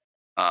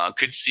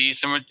 Could see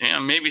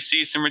maybe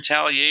see some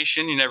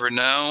retaliation. You never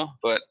know,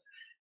 but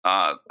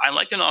I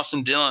like an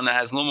Austin Dillon that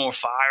has a little more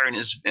fire in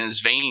his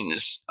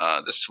veins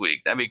this week.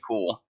 That'd be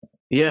cool.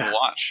 Yeah, to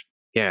watch.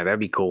 Yeah, that'd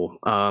be cool.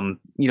 And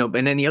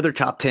then the other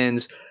top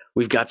 10s,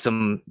 we've got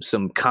some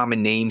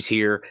common names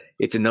here.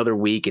 It's another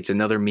week. It's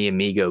another Mi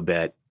Amigo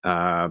bet.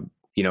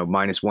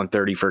 Minus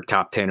 130 for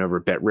top 10 over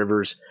Bet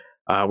Rivers.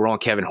 We're on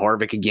Kevin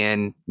Harvick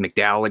again,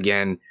 McDowell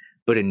again,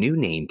 but a new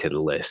name to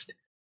the list.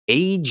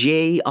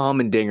 AJ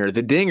Allmendinger,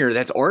 the Dinger.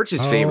 That's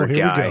Arch's favorite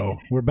here guy. We go.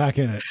 We're back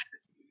in it.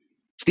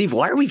 Steve,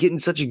 why are we getting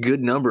such a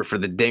good number for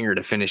the Dinger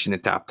to finish in the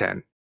top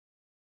 10?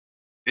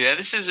 Yeah,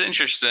 this is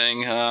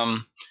interesting.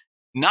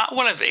 Not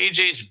one of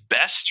AJ's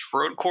best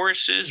road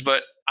courses,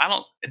 but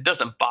it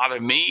doesn't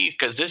bother me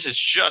because this is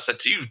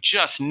you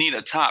just need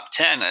a top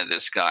 10 of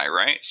this guy,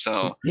 right?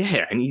 So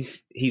yeah, and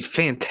he's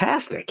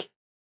fantastic.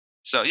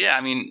 So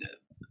yeah,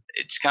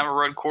 it's kind of a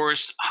road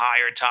course,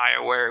 higher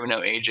tire wear. We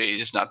know AJ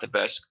is not the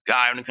best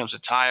guy when it comes to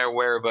tire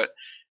wear, but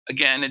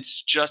again,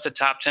 it's just a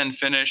top 10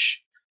 finish.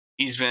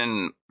 He's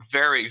been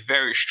very,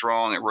 very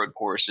strong at road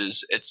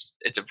courses. It's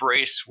a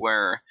race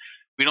where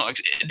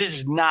this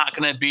is not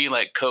going to be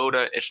like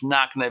Coda. It's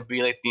not going to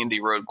be like the Indy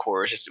road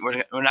course. We're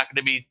not going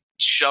to be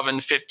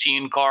shoving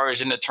 15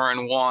 cars into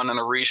turn 1 on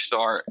a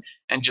restart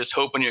and just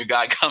hoping your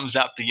guy comes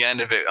out the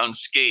end of it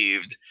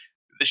unscathed.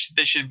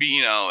 This should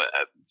be, a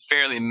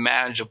fairly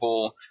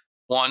manageable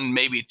 1,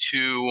 maybe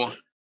 2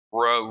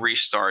 row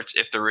restarts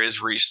if there is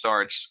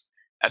restarts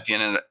at the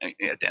end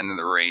of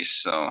the race.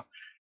 So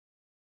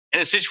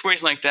in a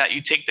situation like that,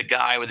 you take the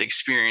guy with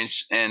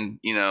experience and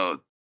the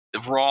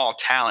raw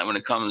talent when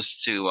it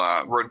comes to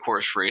road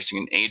course racing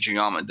and AJ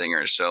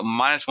Allmendinger. So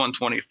minus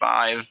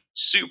 125,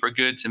 super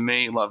good to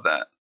me. Love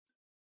that.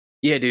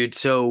 Yeah, dude.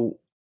 So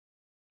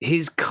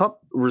his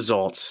Cup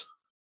results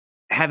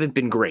haven't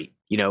been great,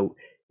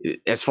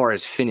 as far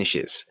as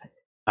finishes.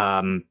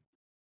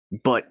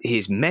 But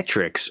his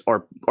metrics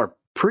are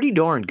pretty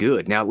darn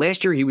good. Now,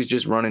 last year he was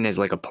just running as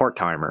like a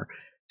part-timer.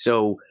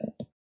 So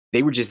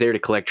they were just there to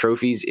collect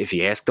trophies. If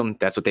you asked them,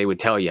 that's what they would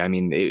tell you.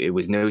 It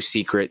was no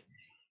secret.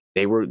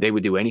 They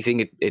would do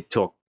anything it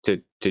took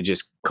to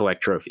just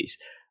collect trophies.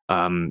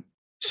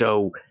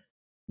 So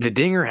the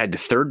Dinger had the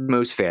 3rd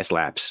most fast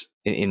laps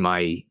in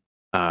my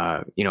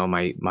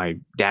my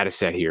data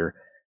set here.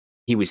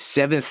 He was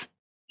 7th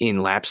in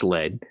laps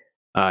led.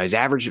 His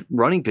average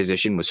running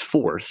position was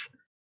 4th,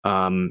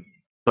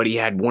 but he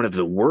had one of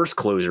the worst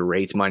closer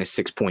rates, minus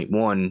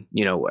 6.1,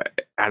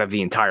 out of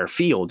the entire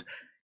field.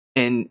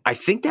 And I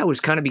think that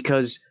was kind of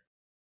because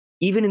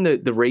even in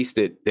the race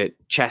that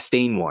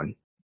Chastain won,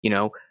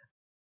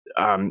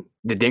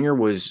 the Dinger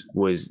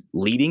was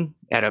leading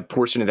at a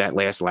portion of that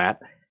last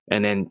lap,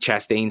 and then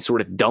Chastain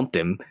sort of dumped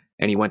him,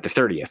 and he went to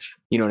 30th.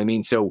 You know what I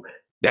mean? So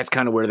that's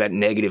kind of where that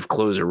negative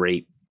closer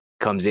rate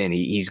comes in.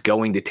 He's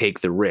going to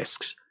take the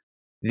risks.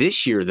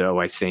 This year, though,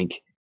 I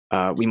think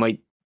we might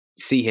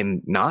see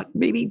him not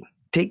maybe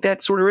take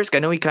that sort of risk. I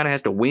know he kind of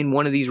has to win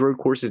one of these road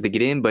courses to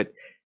get in, but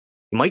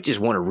he might just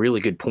want a really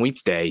good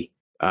points day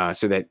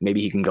so that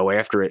maybe he can go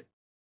after it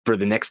for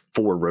the next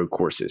 4 road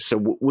courses. So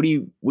what do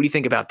you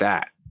think about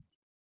that?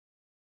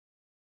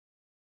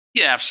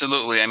 Yeah,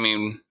 absolutely. I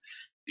mean,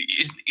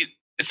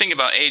 the thing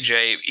about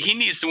AJ, he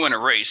needs to win a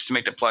race to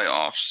make the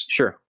playoffs.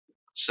 Sure.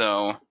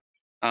 So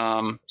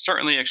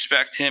certainly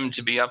expect him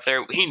to be up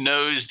there. He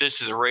knows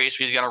this is a race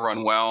where he's got to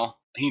run well.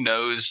 He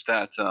knows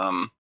that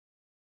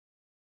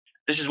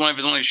this is one of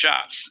his only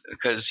shots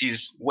because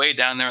he's way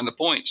down there in the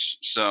points.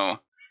 So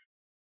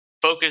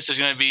focus is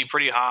going to be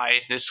pretty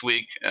high this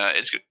week.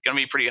 It's going to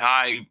be pretty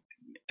high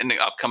in the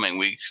upcoming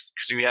weeks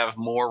because we have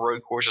more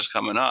road courses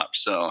coming up.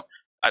 So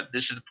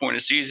this is the point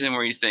of season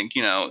where you think,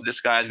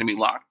 this guy's going to be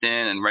locked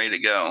in and ready to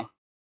go.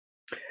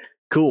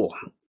 Cool.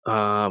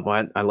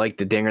 Well, I like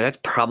the Dinger. That's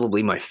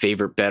probably my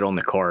favorite bet on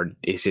the card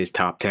is his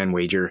top 10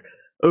 wager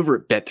over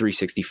at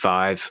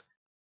Bet365.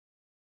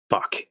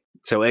 Fuck.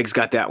 So Egg's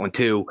got that one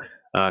too.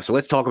 So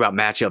let's talk about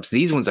matchups.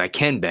 These ones I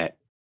can bet.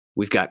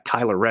 We've got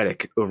Tyler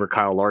Reddick over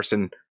Kyle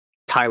Larson,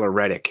 Tyler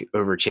Reddick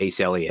over Chase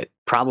Elliott.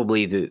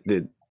 Probably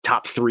the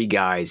top 3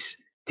 guys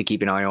to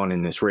keep an eye on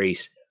in this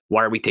race.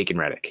 Why are we taking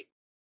Reddick?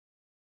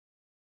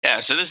 Yeah,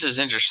 so this is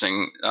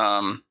interesting.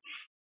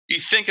 You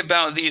think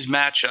about these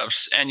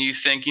matchups and you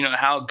think,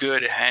 how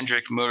good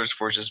Hendrick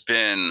Motorsports has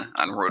been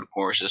on road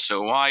courses.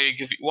 So why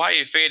are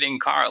you fading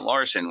Kyle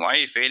Larson? Why are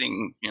you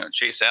fading,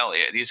 Chase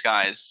Elliott? These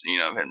guys,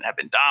 have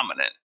been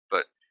dominant.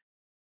 But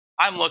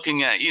I'm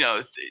looking at,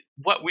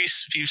 what we've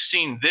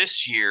seen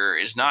this year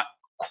is not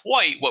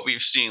quite what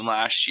we've seen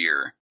last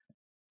year.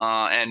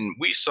 And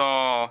we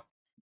saw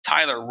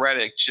Tyler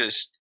Reddick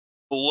just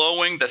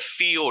blowing the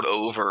field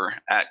over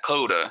at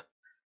COTA.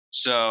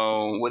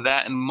 So with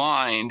that in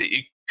mind,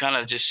 you kind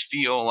of just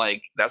feel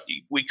like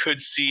we could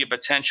see a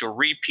potential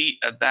repeat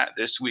of that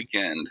this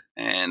weekend.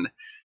 And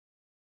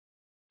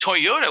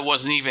Toyota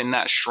wasn't even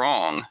that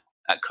strong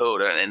at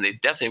COTA, and they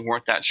definitely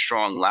weren't that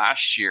strong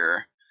last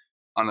year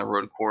on the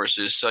road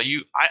courses. So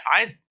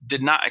I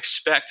did not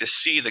expect to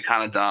see the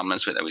kind of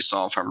dominance that we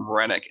saw from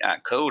Reddick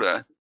at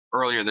COTA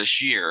earlier this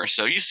year.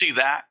 So you see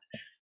that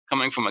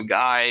coming from a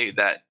guy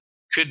that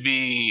could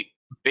be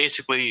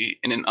basically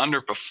in an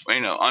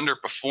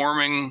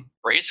underperforming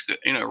race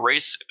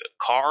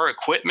car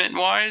equipment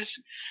wise.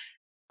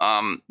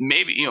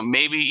 Maybe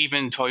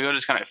even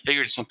Toyota's kind of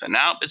figured something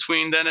out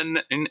between then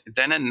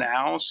and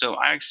now. So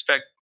I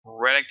expect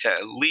Reddick to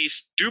at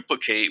least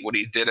duplicate what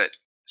he did at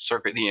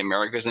Circuit of the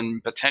Americas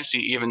and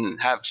potentially even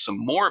have some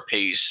more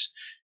pace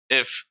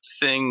if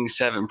things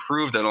have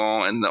improved at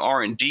all in the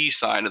R&D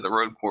side of the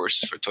road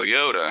course for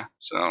Toyota.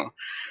 So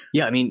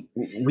yeah, I mean,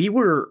 we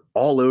were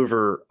all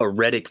over a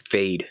Reddick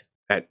fade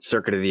at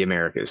Circuit of the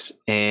Americas.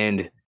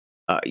 And,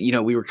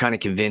 we were kind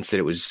of convinced that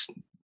it was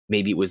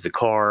the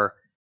car.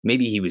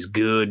 Maybe he was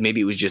good.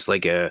 Maybe it was just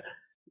like the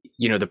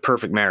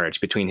perfect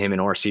marriage between him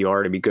and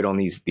RCR to be good on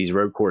these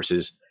road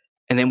courses.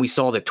 And then we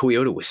saw that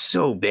Toyota was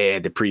so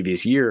bad the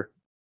previous year.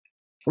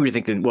 We were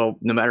thinking, well,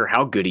 no matter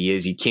how good he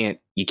is, you can't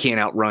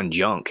outrun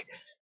junk.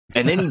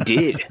 And then he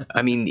did.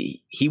 I mean,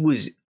 he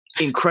was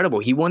incredible.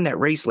 He won that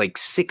race like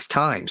 6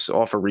 times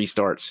off of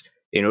restarts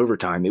in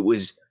overtime. It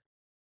was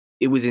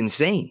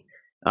insane.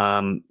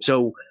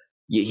 So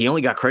he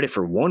only got credit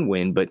for 1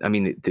 win, but I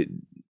mean,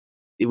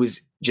 it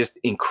was just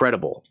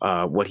incredible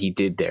what he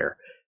did there.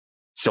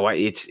 So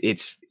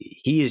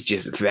he is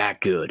just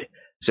that good.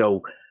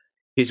 So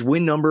his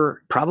win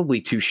number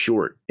probably too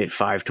short at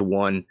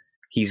 5-1.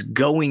 He's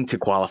going to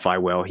qualify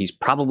well. He's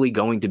probably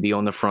going to be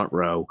on the front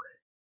row.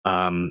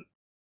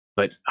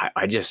 But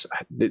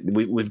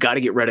we've got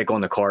to get Reddick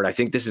on the card. I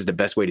think this is the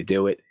best way to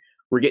do it.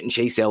 We're getting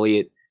Chase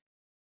Elliott,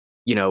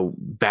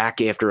 back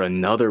after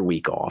another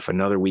week off,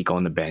 another week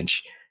on the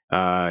bench.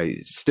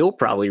 Still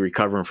probably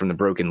recovering from the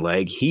broken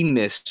leg. He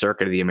missed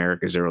Circuit of the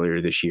Americas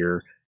earlier this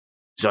year.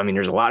 So, I mean,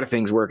 there's a lot of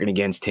things working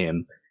against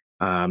him.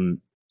 And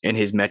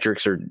his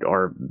metrics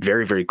are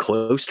very, very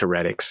close to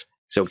Reddick's.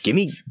 So give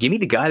me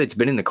the guy that's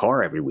been in the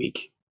car every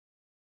week.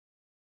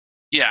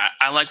 Yeah,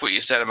 I like what you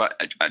said about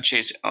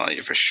Chase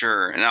Elliott for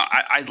sure. Now,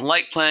 I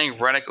like playing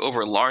Reddick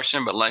over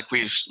Larson, but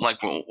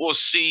we'll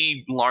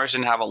see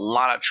Larson have a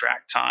lot of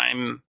track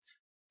time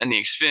in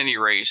the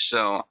Xfinity race.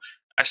 So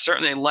I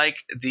certainly like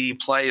the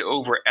play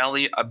over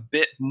Elliott a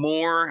bit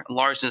more.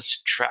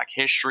 Larson's track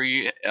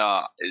history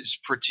is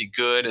pretty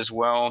good as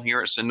well.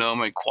 Here at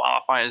Sonoma, he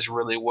qualifies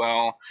really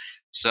well.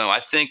 So I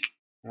think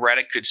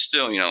Reddick could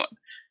still,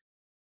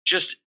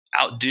 just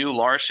outdo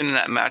Larson in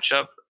that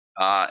matchup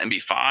and be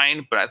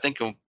fine. But I think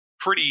he'll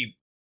pretty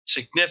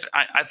significant.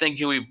 I think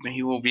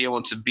he will be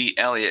able to beat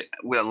Elliott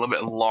with a little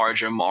bit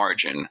larger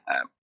margin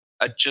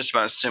at just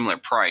about a similar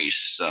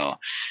price. So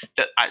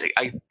that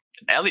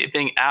Elliott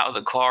being out of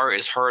the car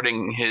is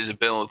hurting his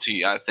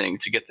ability, I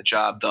think, to get the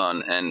job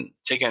done. And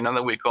taking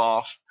another week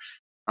off,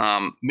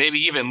 maybe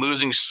even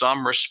losing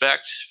some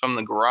respect from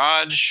the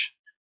garage.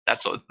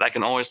 That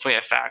can always play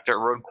a factor at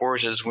road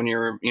courses when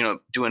you're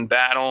doing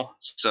battle.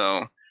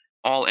 So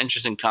all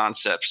interesting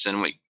concepts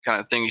and what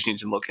kind of things you need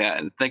to look at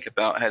and think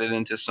about headed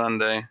into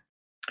Sunday.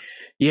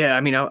 Yeah,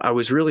 I mean, I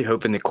was really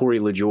hoping that Corey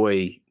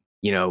LaJoie,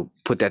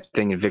 put that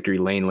thing in victory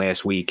lane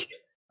last week.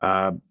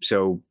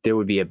 So there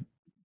would be a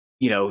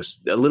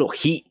little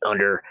heat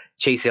under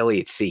Chase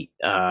Elliott's seat.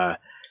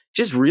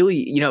 Just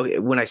really,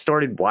 when I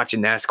started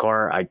watching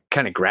NASCAR, I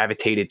kind of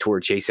gravitated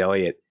toward Chase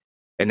Elliott.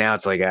 And now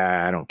it's like,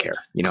 I don't care.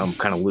 I'm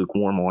kind of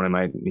lukewarm on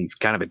him. He's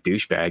kind of a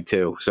douchebag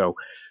too. So,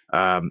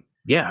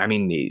 yeah, I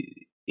mean,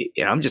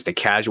 I'm just a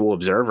casual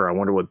observer. I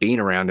wonder what being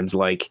around him's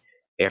like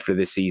after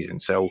this season.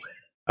 So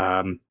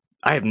I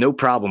have no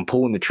problem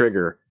pulling the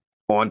trigger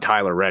on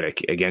Tyler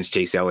Reddick against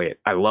Chase Elliott.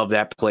 I love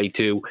that play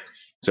too.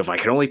 So if I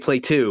could only play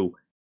two,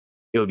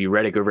 it would be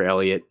Reddick over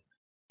Elliott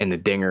and the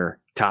Dinger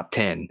top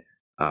 10.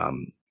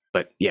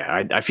 But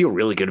yeah, I feel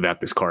really good about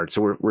this card.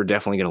 So we're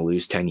definitely going to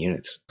lose 10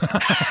 units.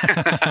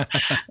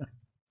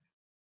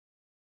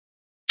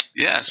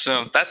 Yeah.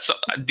 So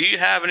do you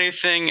have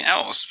anything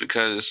else?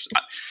 Because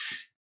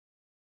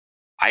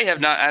I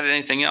have not added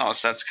anything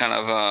else. That's kind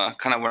of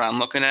what I'm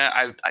looking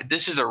at.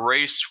 This is a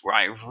race where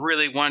I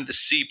really wanted to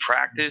see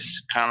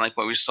practice, kind of like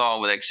what we saw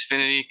with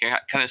Xfinity,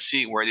 kind of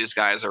see where these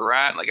guys are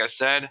at. Like I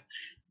said,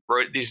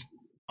 these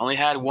only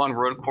had one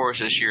road course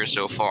this year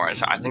so far.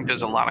 So I think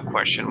there's a lot of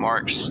question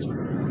marks.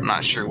 I'm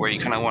not sure where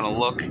you kind of want to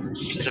look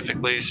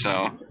specifically.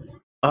 So,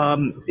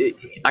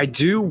 I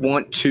do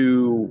want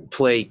to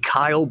play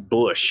Kyle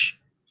Busch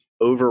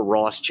over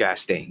Ross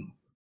Chastain.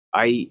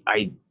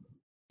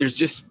 There's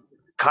just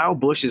Kyle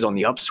Busch is on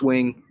the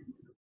upswing.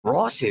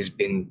 Ross has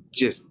been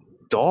just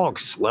dog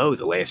slow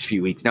the last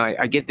few weeks. Now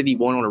I get that he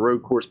won on a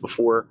road course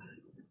before,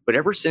 but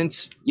ever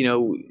since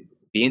the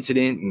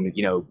incident and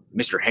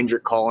Mr.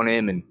 Hendrick calling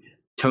him and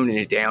toning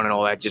it down and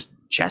all that, just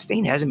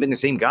Chastain hasn't been the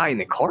same guy, and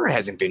the car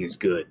hasn't been as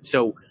good.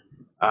 So,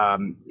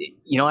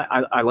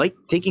 I like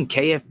taking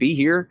KFB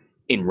here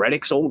in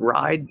Reddick's old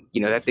ride.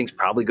 That thing's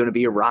probably going to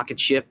be a rocket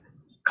ship.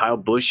 Kyle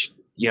Busch,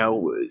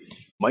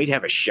 might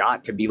have a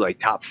shot to be like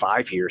top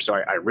 5 here. So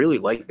I really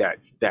like that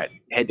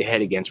head to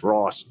head against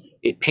Ross.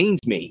 It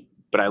pains me,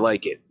 but I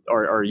like it.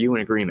 Are you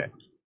in agreement?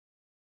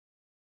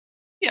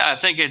 Yeah, I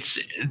think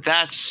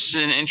that's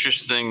an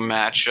interesting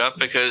matchup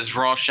because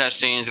Ross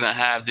Chastain is going to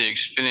have the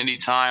Xfinity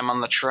time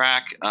on the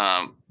track.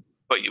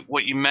 But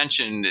what you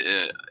mentioned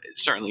is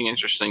certainly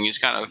interesting. He's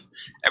kind of,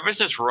 ever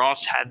since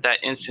Ross had that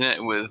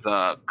incident with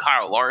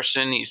Kyle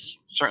Larson, he's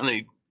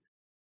certainly,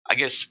 I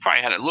guess,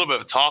 probably had a little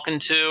bit of talking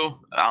to.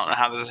 I don't know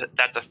how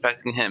that's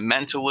affecting him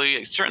mentally.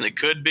 It certainly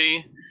could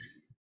be.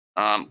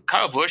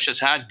 Kyle Busch has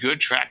had good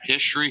track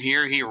history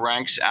here. He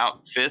ranks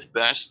out 5th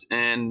best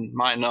in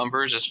my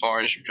numbers as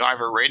far as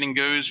driver rating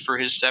goes for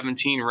his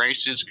 17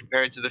 races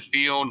compared to the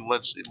field.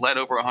 Led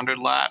over 100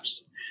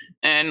 laps.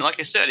 And like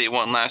I said, he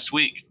won last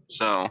week.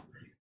 So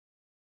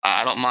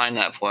I don't mind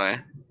that play.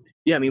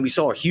 Yeah, I mean, we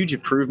saw a huge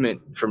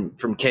improvement from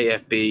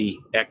KFB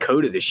at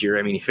COTA this year.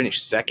 I mean, he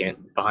finished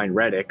 2nd behind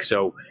Reddick.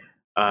 So,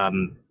 I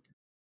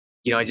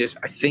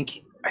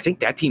think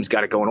that team's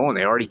got it going on.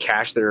 They already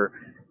cashed their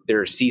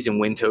season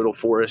win total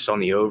for us on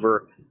the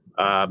over.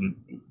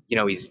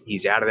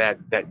 He's out of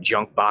that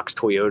junk box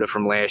Toyota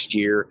from last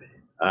year.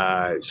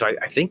 So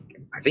I think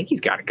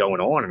he's got it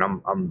going on,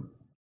 and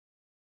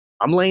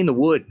I'm laying the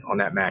wood on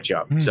that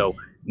matchup. So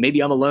maybe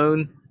I'm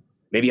alone,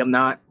 maybe I'm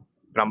not,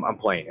 but I'm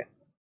playing it.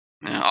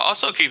 Yeah,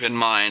 also keep in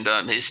mind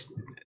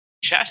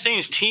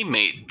Chastain's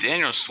teammate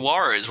Daniel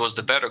Suarez was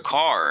the better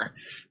car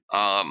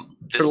for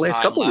the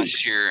last couple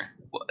weeks. Year.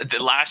 The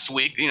last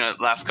week,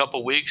 last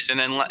couple of weeks, and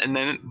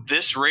then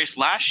this race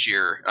last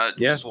year,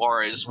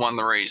 Suarez won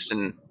the race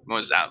and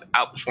was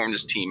outperformed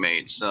his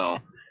teammates. So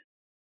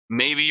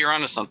maybe you're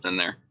onto something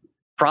there.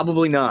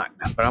 Probably not,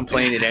 but I'm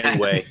playing it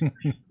anyway.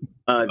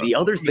 The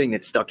other thing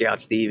that stuck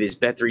out, Steve, is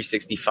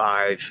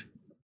Bet365.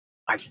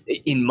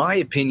 In my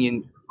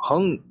opinion,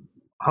 hung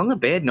a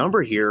bad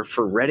number here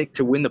for Reddick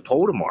to win the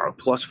pole tomorrow,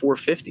 plus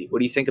 450. What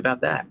do you think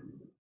about that?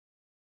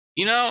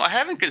 I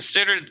haven't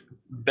considered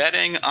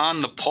betting on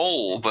the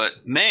pole,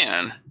 but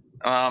man,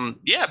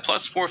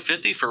 plus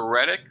 450 for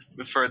Reddick,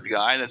 for the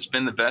guy that's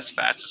been the best,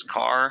 fastest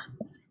car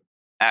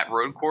at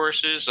road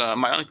courses.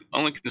 My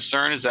only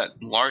concern is that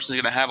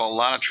Larson's going to have a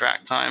lot of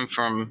track time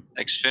from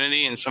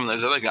Xfinity and some of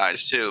those other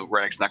guys too.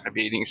 Reddick's not going to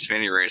be in the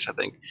Xfinity race. I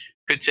think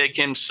could take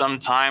him some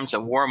time to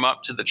warm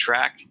up to the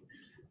track.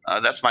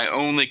 That's my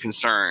only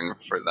concern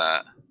for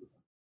that.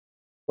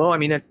 Well, I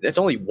mean, that's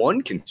only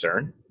one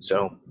concern.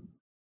 So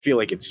feel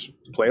like it's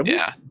playable.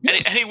 Yeah,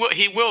 and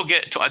he will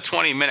get a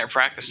 20-minute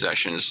practice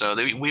session, so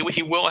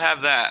he will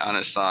have that on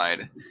his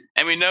side.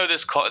 And we know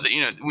this car,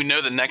 we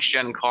know the next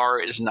gen car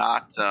is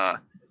not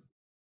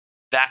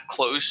that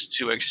close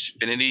to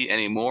Xfinity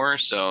anymore,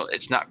 so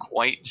it's not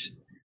quite.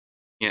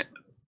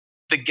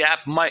 The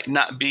gap might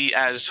not be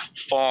as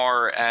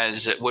far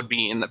as it would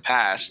be in the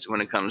past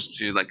when it comes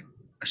to like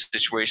a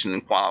situation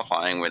in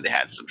qualifying where they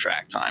had some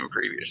track time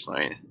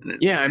previously.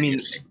 Yeah, I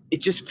mean,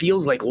 it just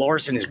feels like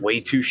Larson is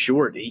way too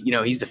short.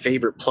 He's the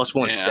favorite plus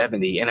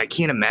 170, and I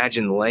can't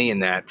imagine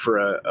laying that for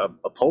a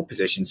pole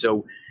position.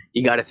 So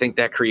you got to think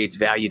that creates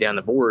value down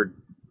the board.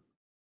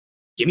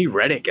 Give me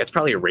Reddick. That's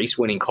probably a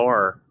race-winning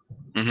car.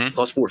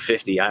 Plus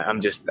 450. I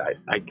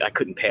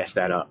couldn't pass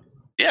that up.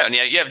 Yeah, and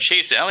you have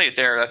Chase Elliott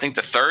there, I think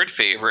the third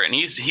favorite, and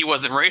he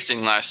wasn't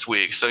racing last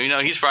week, so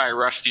he's probably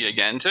rusty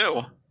again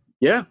too.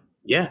 Yeah.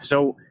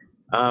 So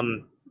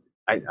I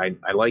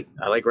like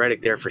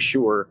Reddick there for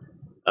sure.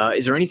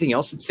 Is there anything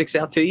else that sticks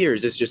out to you, or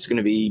is this just going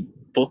to be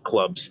book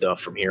club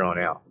stuff from here on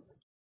out?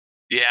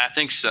 Yeah, I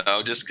think so.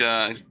 Just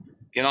get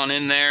on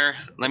in there.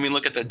 Let me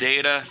look at the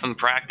data from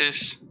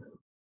practice,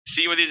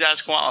 see where these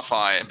guys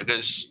qualify,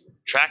 because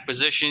track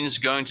position is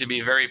going to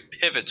be very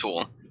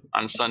pivotal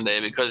on Sunday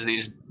because of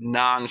these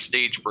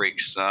non-stage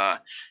breaks.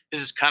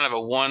 This is kind of a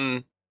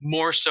one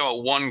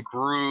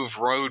groove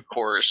road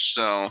course.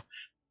 So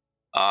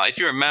if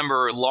you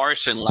remember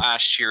Larson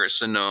last year at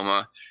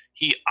Sonoma,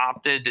 he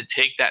opted to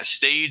take that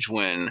stage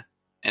win,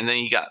 and then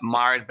he got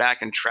mired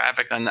back in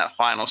traffic on that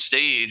final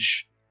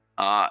stage,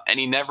 and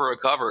he never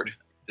recovered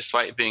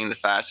despite being the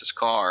fastest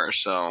car.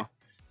 So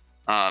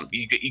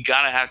you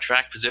got to have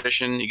track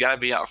position. You got to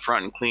be out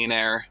front in clean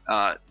air.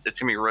 That's going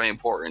to be really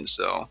important.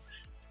 So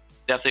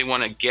definitely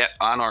want to get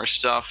on our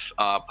stuff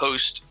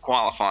post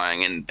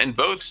qualifying and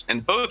both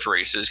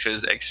races,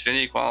 because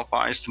Xfinity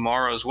qualifies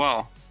tomorrow as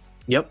well.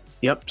 Yep.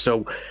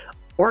 So,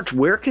 Arch,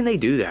 where can they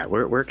do that?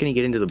 Where can you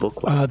get into the book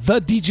club?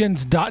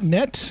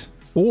 TheDgens.net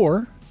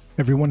or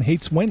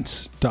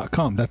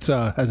everyonehateswentz.com. That's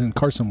as in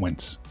Carson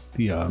Wentz,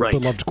 the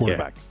beloved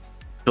quarterback. Yeah.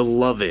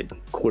 Beloved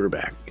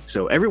quarterback.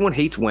 So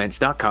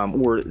everyonehateswentz.com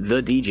or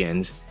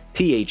TheDegens,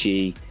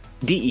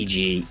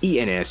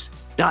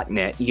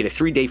 TheDegens.net. You get a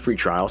 3-day free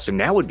trial. So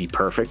now would be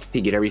perfect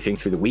to get everything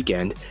through the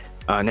weekend.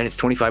 And then it's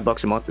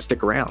 $25 a month to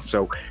stick around.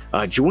 So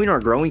join our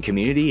growing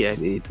community.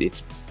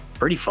 It's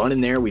pretty fun in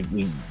there. We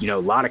a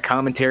lot of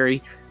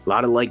commentary, a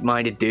lot of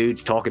like-minded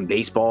dudes talking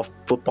baseball,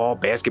 football,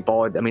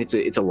 basketball. I mean,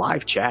 it's a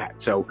live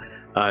chat. So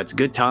it's a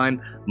good time.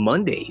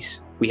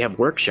 Mondays, we have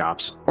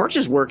workshops. Arch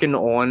is working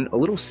on a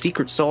little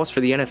secret sauce for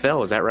the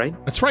NFL. Is that right?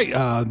 That's right.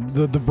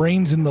 The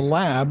brains in the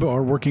lab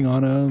are working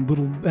on a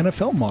little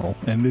NFL model,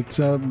 and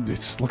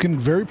it's looking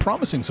very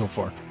promising so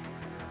far.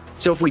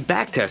 So if we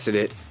back tested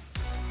it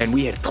and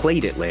we had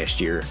played it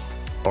last year,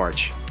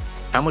 Arch,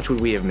 how much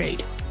would we have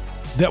made?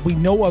 That we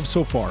know of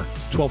so far,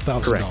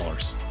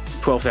 $12,000.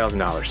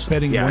 $12,000.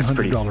 Betting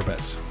 $100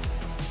 bets.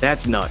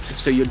 That's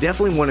nuts. So you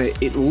definitely want to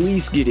at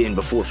least get in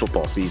before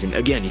football season.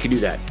 Again, you can do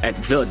that at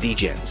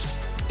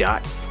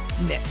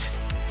TheDegens.net.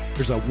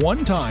 There's a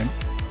one-time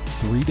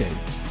 3-day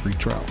free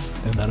trial.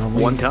 And that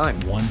only One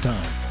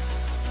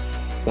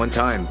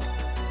time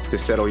to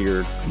settle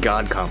your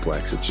God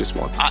complex. It's just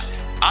once.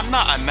 I'm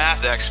not a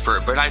math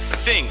expert, but I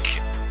think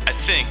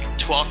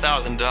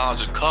 $12,000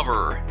 would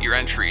cover your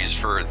entries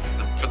for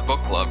the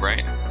book club,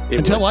 right?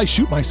 Until I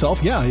shoot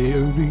myself, yeah,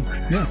 it would be,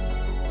 yeah.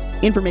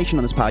 Information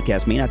on this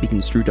podcast may not be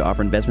construed to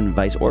offer investment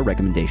advice or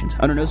recommendations.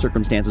 Under no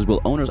circumstances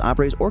will owners,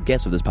 operators, or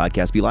guests of this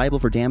podcast be liable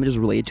for damages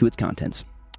related to its contents.